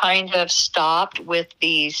 I've kind of stopped with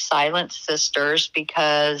the Silent Sisters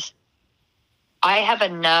because I have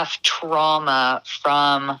enough trauma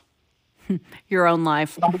from Your own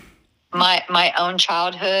life. my own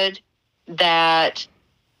childhood that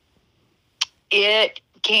it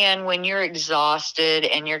can, when you're exhausted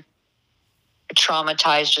and you're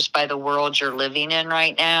traumatized just by the world you're living in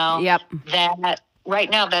right now. Yep. That right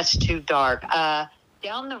now, that's too dark.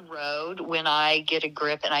 Down the road, when I get a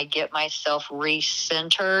grip and I get myself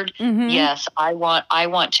recentered, Mm-hmm. yes, I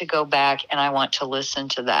want to go back and I want to listen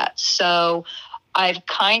to that. So I've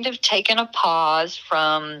kind of taken a pause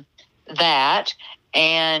from that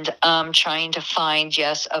and trying to find,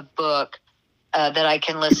 yes, a book that I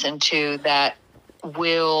can listen to that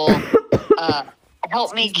will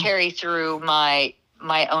help me carry through my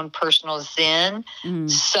own personal zen. Mm.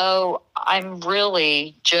 So I'm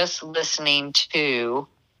really just listening to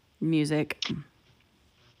Music.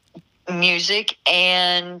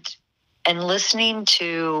 and listening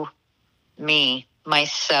to me,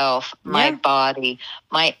 myself, my Yeah. body,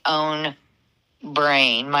 my own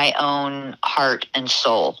brain, my own heart and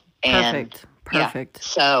soul. And Perfect. yeah,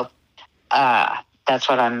 so that's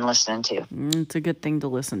what I'm listening to. It's a good thing to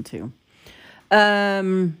listen to.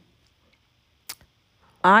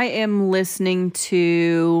 I am listening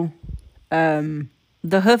to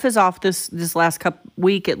The Hoof is off this last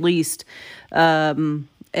week at least, and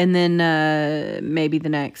then maybe the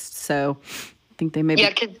next. So I think they maybe. Yeah,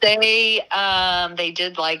 because they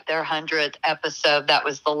did like their 100th episode. That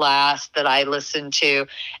was the last that I listened to,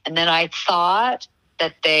 and then I thought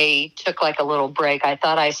that they took like a little break. I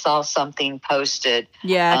thought I saw something posted.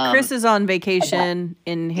 Yeah, Chris is on vacation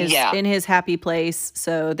in his Yeah. happy place,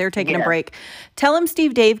 so they're taking a Yeah. break. Tell him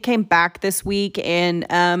Steve Dave came back this week, and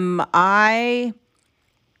I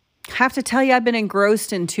have to tell you, I've been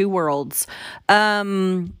engrossed in Two Worlds.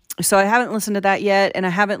 So I haven't listened to that yet, and I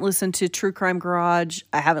haven't listened to True Crime Garage.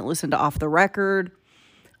 I haven't listened to Off the Record.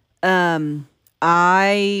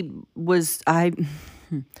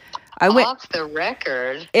 I went Off the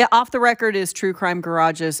record. Off the Record is True Crime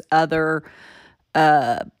Garage's other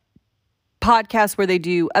podcast where they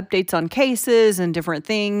do updates on cases and different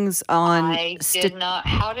things on. I did not.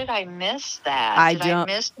 How did I miss that? I Did I don't-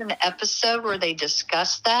 miss an episode where they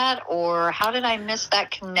discussed that, or how did I miss that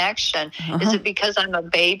connection? Is it because I'm a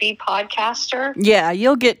baby podcaster? Yeah,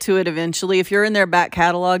 you'll get to it eventually. If you're in their back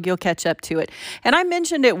catalog, you'll catch up to it. And I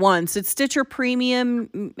mentioned it once. It's Stitcher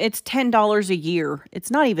Premium. It's $10 a year. It's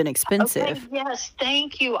not even expensive. Okay, yes,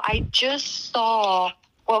 thank you. I just saw.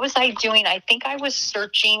 What was I doing? I think I was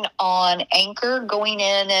searching on Anchor, going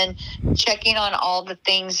in and checking on all the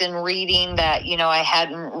things and reading that, I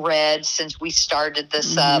hadn't read since we started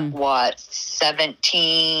this up,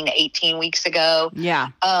 17, 18 weeks ago. Yeah.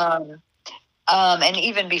 And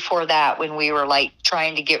even before that, when we were like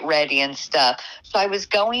trying to get ready and stuff. So I was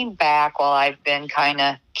going back while I've been kind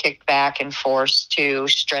of kicked back and forced to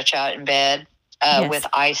stretch out in bed Yes. with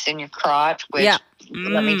ice in your crotch, which Yeah.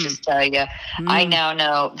 let me just tell you, I now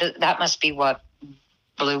know that must be what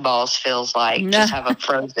Blue Balls feels like. Just have a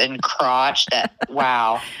frozen crotch.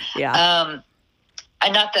 Wow. Yeah.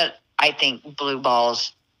 And not that I think Blue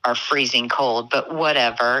Balls are freezing cold, but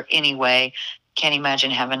whatever. Anyway, can't imagine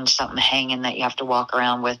having something hanging that you have to walk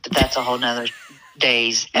around with, but that's a whole nother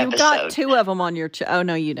day's You've episode. got two of them on your oh,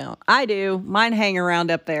 no, you don't. I do. Mine hang around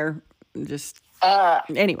up there. Just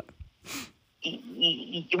anyway.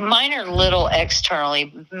 Mine are little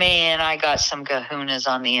externally. Man, I got some kahunas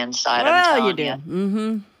on the inside. I'm Well, telling you do.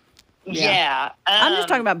 Mm-hmm. Yeah. I'm just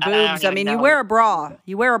talking about and I boobs. don't I mean, even you know. wear a bra.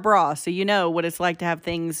 You wear a bra, so you know what it's like to have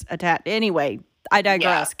things attached. Anyway, I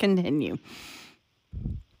digress. Yeah. Continue.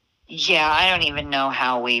 Yeah, I don't even know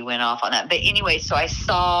how we went off on that. But anyway, so I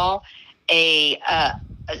saw a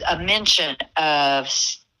mention of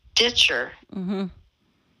Stitcher. Mm-hmm.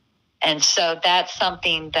 And so that's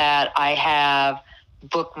something that I have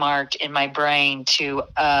bookmarked in my brain to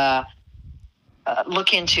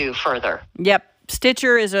look into further. Yep.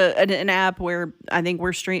 Stitcher is an app where I think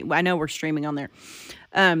I know we're streaming on there.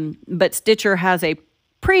 But Stitcher has a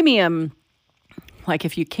premium, like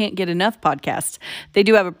if you can't get enough podcasts, they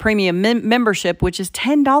do have a premium membership, which is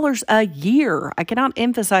 $10 a year. I cannot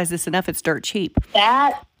emphasize this enough. It's dirt cheap.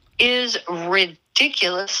 That is ridiculous.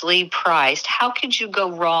 ridiculously priced. How could you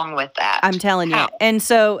go wrong with that? I'm telling you. How? And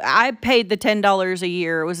so I paid the $10 a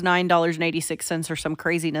year. It was $9.86 or some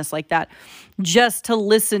craziness like that, just to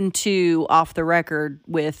listen to Off the Record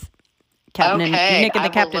with Captain and Nick and the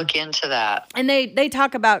Captain. I will look into that. And they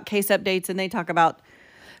talk about case updates, and they talk about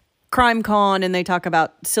Crime Con, and they talk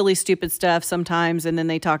about silly, stupid stuff sometimes, and then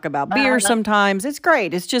they talk about beer sometimes. It's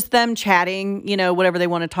great. It's just them chatting, whatever they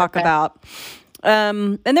want to talk about.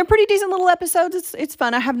 And they're pretty decent little episodes. It's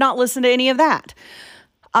fun. I have not listened to any of that.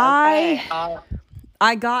 Okay.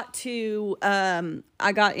 I got into,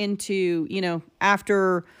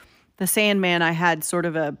 after The Sandman, I had sort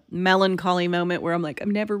of a melancholy moment where I'm like,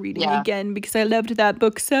 I'm never reading again because I loved that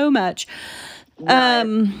book so much.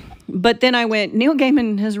 Right. But then I went, Neil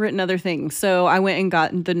Gaiman has written other things. So I went and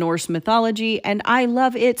got the Norse mythology, and I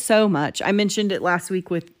love it so much. I mentioned it last week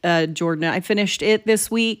with Jordan. I finished it this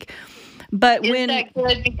week. But Isn't that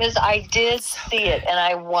good? Because I did see it and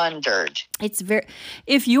I wondered.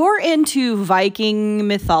 If you're into Viking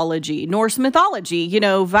mythology, Norse mythology,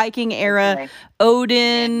 Viking era,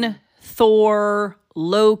 Odin, Thor,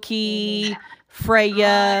 Loki,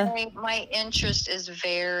 Freya. My interest is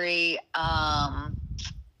very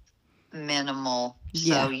minimal.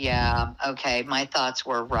 So okay. My thoughts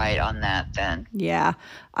were right on that then. Yeah,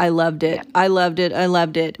 I loved it. I loved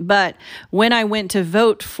it. But when I went to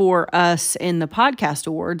vote for us in the podcast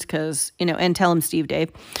awards, because, and tell them Steve Dave,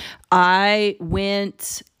 I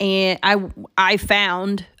went and I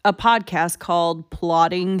found a podcast called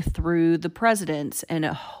Plotting Through the Presidents, and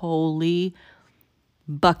holy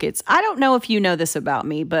buckets. I don't know if you know this about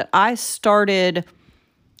me, but I started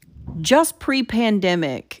just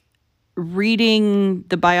pre-pandemic reading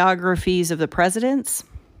the biographies of the presidents.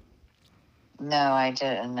 No, I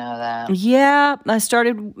didn't know that. Yeah, I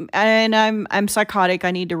started, and I'm psychotic.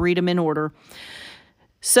 I need to read them in order.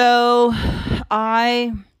 So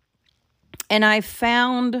I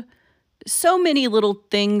found so many little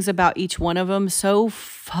things about each one of them, so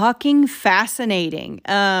fucking fascinating.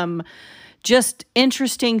 Just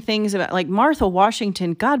interesting things about, like, Martha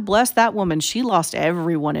Washington. God bless that woman. She lost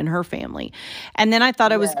everyone in her family. And then I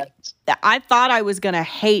thought I was going to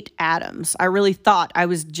hate Adams. I really thought I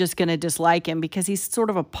was just going to dislike him because he's sort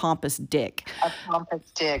of a pompous dick. A pompous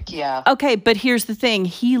dick, yeah. Okay, but here's the thing.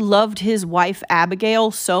 He loved his wife, Abigail,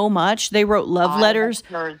 so much. They wrote love letters.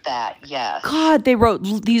 I heard that, yes. God, they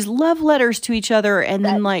wrote these love letters to each other, and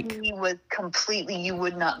then, like... He was completely, you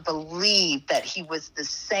would not believe that he was the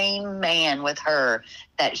same man with her,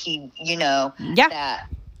 that he, that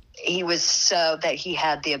he was that he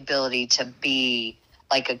had the ability to be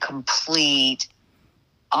like a complete,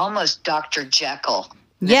 almost Dr. Jekyll,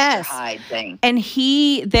 Mr. Hyde thing. And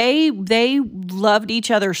they loved each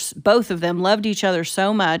other. Both of them loved each other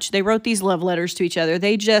so much. They wrote these love letters to each other.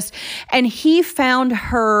 And he found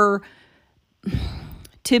her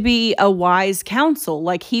to be a wise counsel.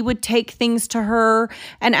 Like, he would take things to her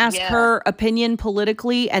and ask her opinion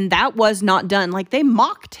politically, and that was not done. Like, they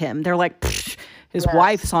mocked him. They're like, his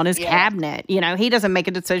wife's on his cabinet. He doesn't make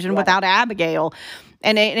a decision without Abigail.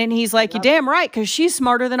 And he's like, you're damn right, because she's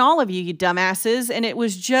smarter than all of you dumbasses. And it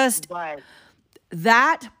was just... Right.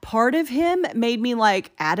 That part of him made me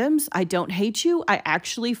like, Adams, I don't hate you. I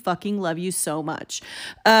actually fucking love you so much.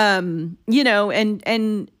 And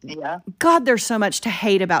God, there's so much to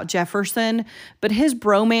hate about Jefferson, but his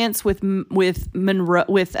bromance with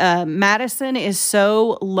Madison is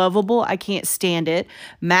so lovable. I can't stand it.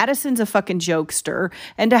 Madison's a fucking jokester.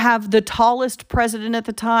 And to have the tallest president at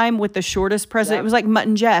the time with the shortest president, it was like Mutt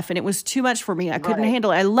and Jeff, and it was too much for me. I couldn't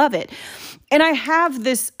handle it. I love it. And I have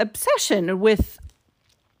this obsession with,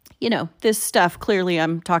 this stuff. Clearly,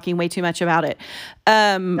 I'm talking way too much about it.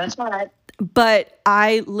 That's all right. But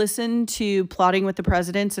I listened to Plotting with the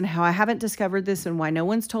Presidents and how I haven't discovered this and why no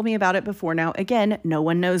one's told me about it before. Now, again, no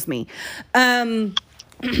one knows me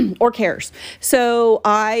or cares. So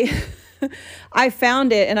I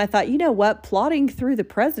found it and I thought, you know what? Plotting Through the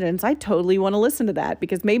Presidents, I totally want to listen to that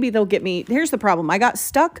because maybe they'll get me. Here's the problem. I got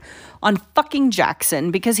stuck on fucking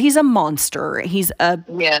Jackson because he's a monster. I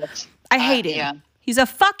hate him. Yeah. He's a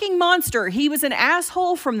fucking monster. He was an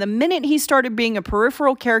asshole from the minute he started being a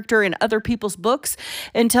peripheral character in other people's books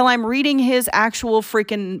until I'm reading his actual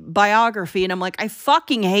freaking biography. And I'm like, I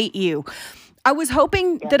fucking hate you. I was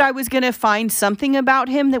hoping that I was going to find something about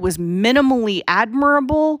him that was minimally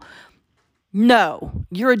admirable. No,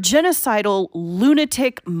 you're a genocidal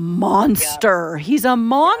lunatic monster. Yeah. He's a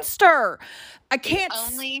monster. I can't.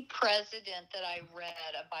 The only president that I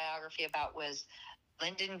read a biography about was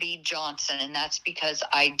Lyndon B. Johnson, and that's because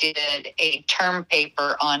I did a term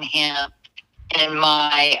paper on him in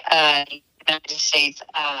my United States,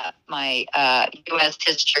 my U.S.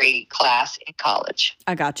 history class in college.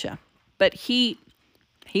 I gotcha. But he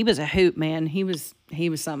was a hoot, man. He was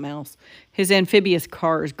something else. His amphibious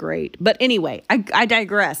car is great. But anyway, I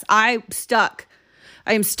digress. I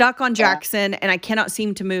am stuck on Jackson, and I cannot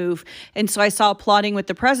seem to move. And so I saw Plotting with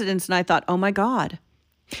the Presidents, and I thought, oh my God,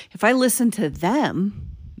 if I listen to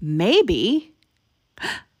them, maybe,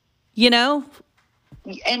 you know.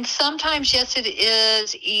 And sometimes, yes, it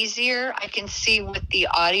is easier. I can see with the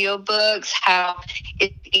audiobooks how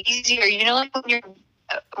it's easier. You know, like when you're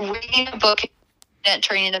reading a book,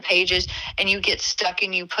 turning the pages, and you get stuck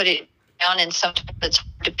and you put it down, and sometimes it's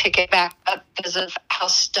hard to pick it back up because of how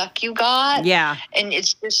stuck you got. Yeah. And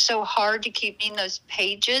it's just so hard to keep in those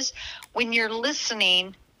pages. When you're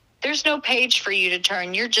listening, there's no page for you to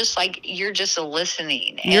turn. You're just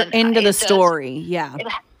listening. You're and into the story. Yeah.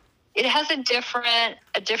 It has a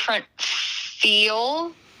different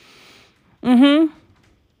feel. Mm-hmm.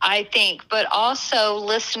 I think, but also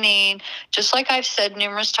listening, just like I've said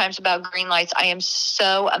numerous times about Green Lights, I am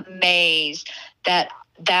so amazed that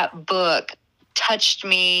book touched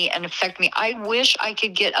me and affected me. I wish I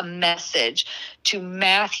could get a message to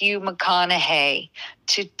Matthew McConaughey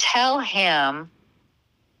to tell him,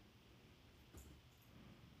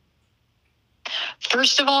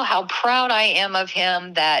 first of all, how proud I am of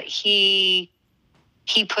him that he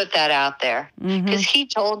put that out there, because he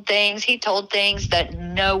told things that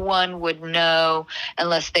no one would know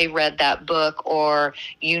unless they read that book or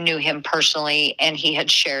you knew him personally and he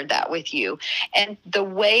had shared that with you. And the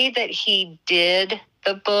way that he did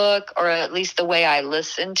the book, or at least the way I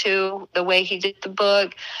listened to the way he did the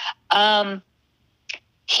book,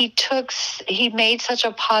 he made such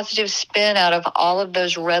a positive spin out of all of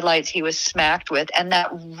those red lights he was smacked with. And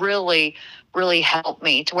that really helped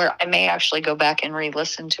me to where I may actually go back and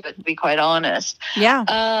re-listen to it, to be quite honest. Yeah.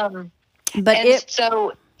 I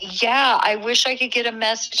wish I could get a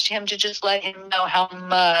message to him to just let him know how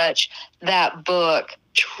much that book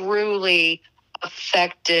truly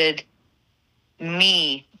affected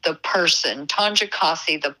me, the person, Tanja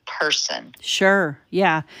Kasi, the person. Sure.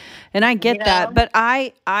 Yeah. And I get that. But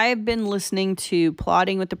I've been listening to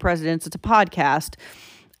Plotting with the Presidents. It's a podcast.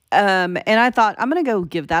 And I thought, I'm going to go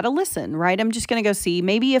give that a listen, right? I'm just going to go see.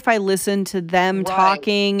 Maybe if I listen to them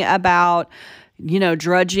talking about,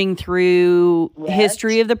 drudging through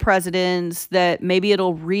history of the presidents, that maybe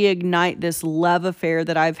it'll reignite this love affair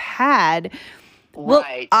that I've had. Well,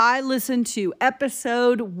 I listened to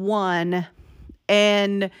episode 1,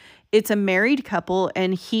 and it's a married couple,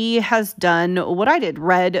 and he has done what I did,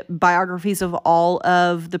 read biographies of all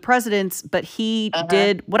of the presidents, but he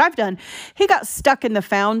did what I've done. He got stuck in the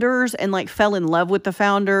founders and fell in love with the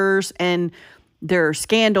founders and their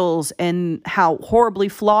scandals and how horribly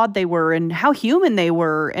flawed they were and how human they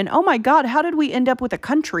were. And oh my God, how did we end up with a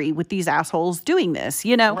country with these assholes doing this,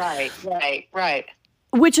 Right.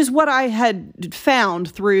 Which is what I had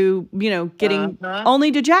found through, getting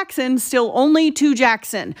only to Jackson, still only to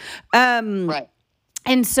Jackson. Right.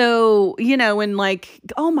 And so,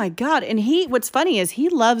 oh my God. And what's funny is he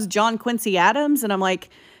loves John Quincy Adams. And I'm like,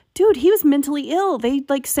 dude, he was mentally ill. They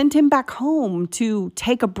sent him back home to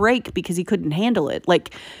take a break because he couldn't handle it.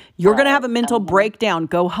 You're going to have a mental breakdown,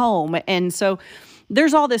 go home. And so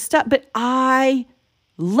there's all this stuff, but I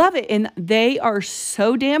love it. And they are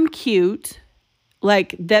so damn cute.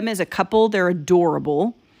 Them as a couple, they're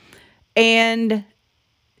adorable. And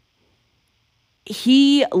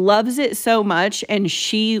he loves it so much, and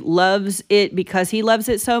she loves it because he loves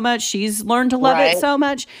it so much. She's learned to love it so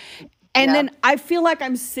much. And then I feel like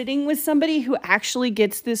I'm sitting with somebody who actually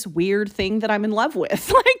gets this weird thing that I'm in love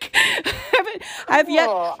with. I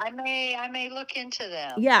may look into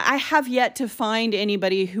them. Yeah, I have yet to find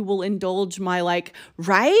anybody who will indulge my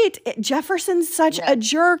right? Jefferson's such a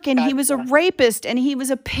jerk, and he was a rapist, and he was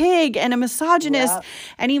a pig and a misogynist,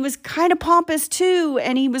 and he was kind of pompous too,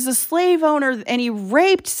 and he was a slave owner, and he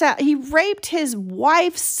raped his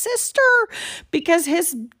wife's sister because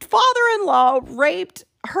his father-in-law raped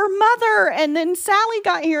her mother, and then Sally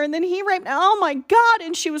got here, and then he raped. Oh my God!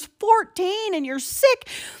 And she was 14, and you're sick.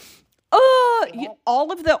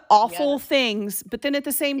 All of the awful things, but then at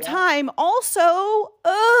the same time, also,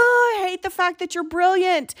 I hate the fact that you're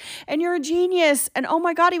brilliant and you're a genius. And oh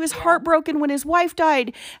my God, he was heartbroken when his wife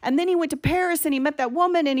died, and then he went to Paris and he met that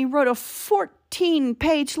woman, and he wrote a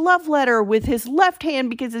 14-page love letter with his left hand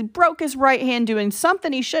because he broke his right hand doing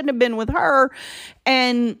something he shouldn't have been with her,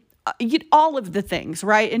 and all of the things,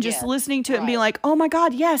 right? And just listening to it and being like, oh my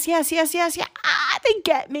God, yes. They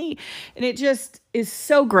get me. And it just is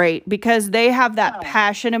so great because they have that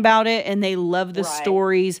passion about it, and they love the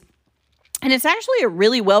stories. And it's actually a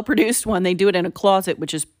really well-produced one. They do it in a closet,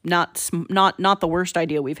 which is not the worst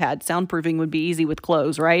idea we've had. Soundproofing would be easy with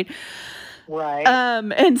clothes, right? Right.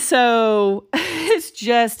 And so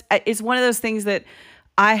it's one of those things that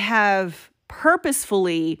I have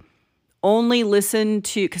purposefully only listened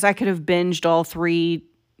to, because I could have binged all 3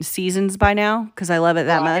 seasons by now because I love it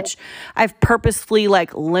that much. I've purposefully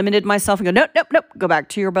like limited myself and go, nope, go back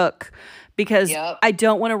to your book, because I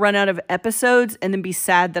don't want to run out of episodes and then be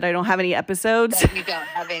sad that I don't have any episodes. That you don't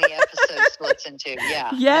have any episodes to listen to.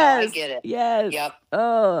 Yeah. Yes. No, I get it. Yes. Yep.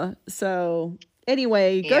 Oh, so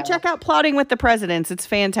anyway, go check out Plotting with the Presidents. It's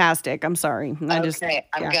fantastic. I'm sorry. I'm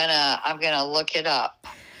gonna look it up.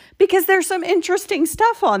 Because there's some interesting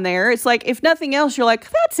stuff on there. It's like, if nothing else, you're like,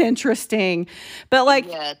 that's interesting. But like,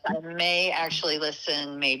 yes, I may actually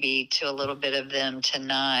listen maybe to a little bit of them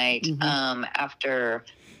tonight after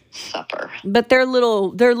supper. But their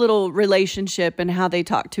little relationship and how they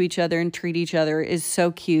talk to each other and treat each other is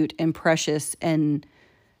so cute and precious and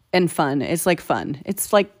fun. It's like fun. It's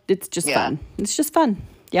just fun. It's just fun.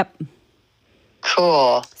 Yep.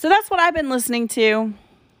 Cool. So that's what I've been listening to.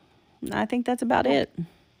 I think that's about it.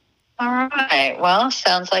 All right. Well,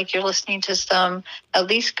 sounds like you're listening to some at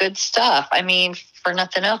least good stuff. I mean, for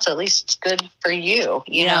nothing else, at least it's good for you,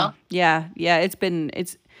 you know? Yeah. I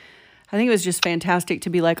think it was just fantastic to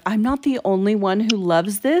be like, I'm not the only one who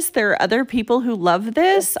loves this. There are other people who love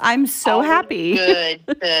this. I'm so happy.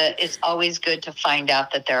 It's always good to find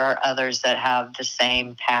out that there are others that have the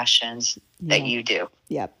same passions that you do.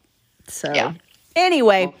 Yep. So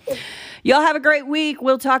anyway, y'all have a great week.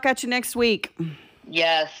 We'll talk at you next week.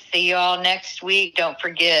 Yes. See you all next week. Don't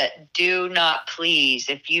forget, do not please,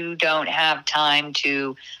 if you don't have time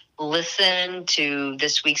to listen to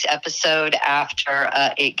this week's episode after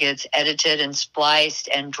it gets edited and spliced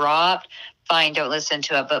and dropped, fine, don't listen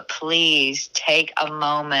to it. But please take a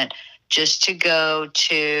moment just to go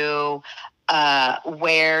to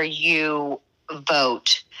where you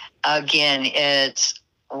vote. Again, it's,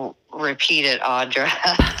 repeat it, Audra.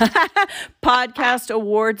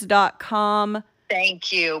 Podcastawards.com.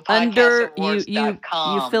 Thank you. Under you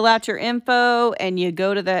fill out your info and you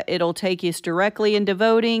go to that. It'll take you directly into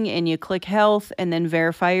voting, and you click health and then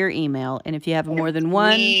verify your email. And if you have more than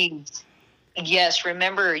one, yes,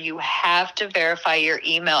 remember you have to verify your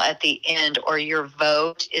email at the end, or your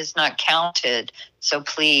vote is not counted. So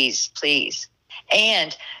please,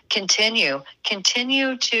 and continue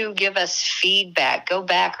to give us feedback. Go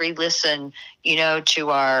back, re-listen, to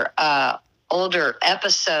our older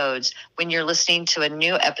episodes when you're listening to a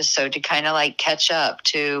new episode, to kind of like catch up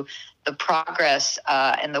to the progress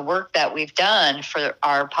and the work that we've done for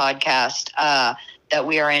our podcast that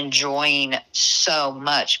we are enjoying so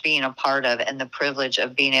much being a part of, and the privilege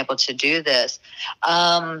of being able to do this.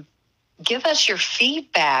 Give us your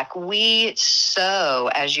feedback.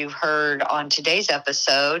 As you've heard on today's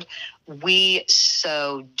episode, we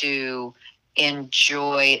so do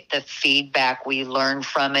enjoy the feedback. We learn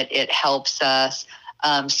from it. It helps us.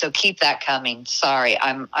 So keep that coming. Sorry,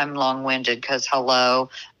 I'm long-winded because I've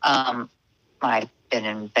been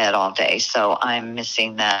in bed all day, so I'm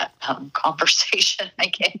missing that conversation, I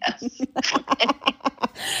guess.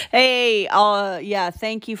 Hey,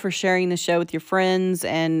 thank you for sharing the show with your friends,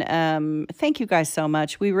 and thank you guys so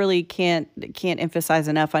much. We really can't emphasize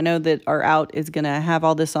enough. I know that our out is going to have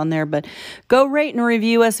all this on there, but go rate and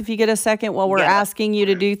review us if you get a second. While we're asking you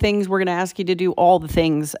to do things, we're going to ask you to do all the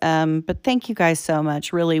things. But thank you guys so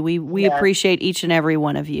much. Really, we appreciate each and every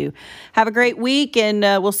one of you. Have a great week, and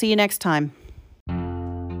we'll see you next time.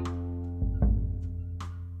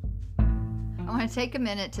 I want to take a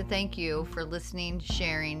minute to thank you for listening,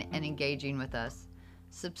 sharing, and engaging with us,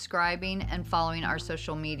 subscribing, and following our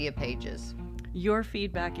social media pages. Your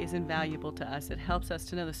feedback is invaluable to us. It helps us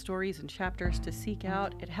to know the stories and chapters to seek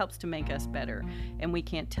out. It helps to make us better, and we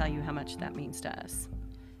can't tell you how much that means to us.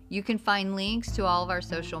 You can find links to all of our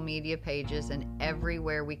social media pages and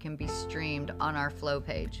everywhere we can be streamed on our Flow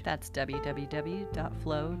page. That's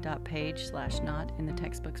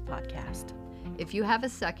www.flow.page/NotInTheTextbooksPodcast. If you have a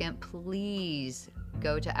second, please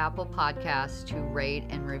go to Apple Podcasts to rate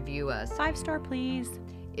and review us. 5-star, please.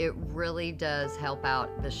 It really does help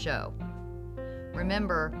out the show.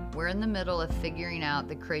 Remember, we're in the middle of figuring out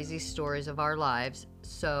the crazy stories of our lives,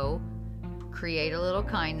 so create a little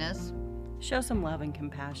kindness. Show some love and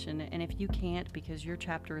compassion, and if you can't because your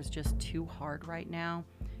chapter is just too hard right now,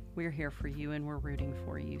 we're here for you and we're rooting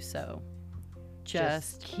for you, so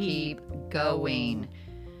just keep going.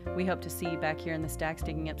 We hope to see you back here in the stacks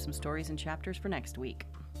digging up some stories and chapters for next week.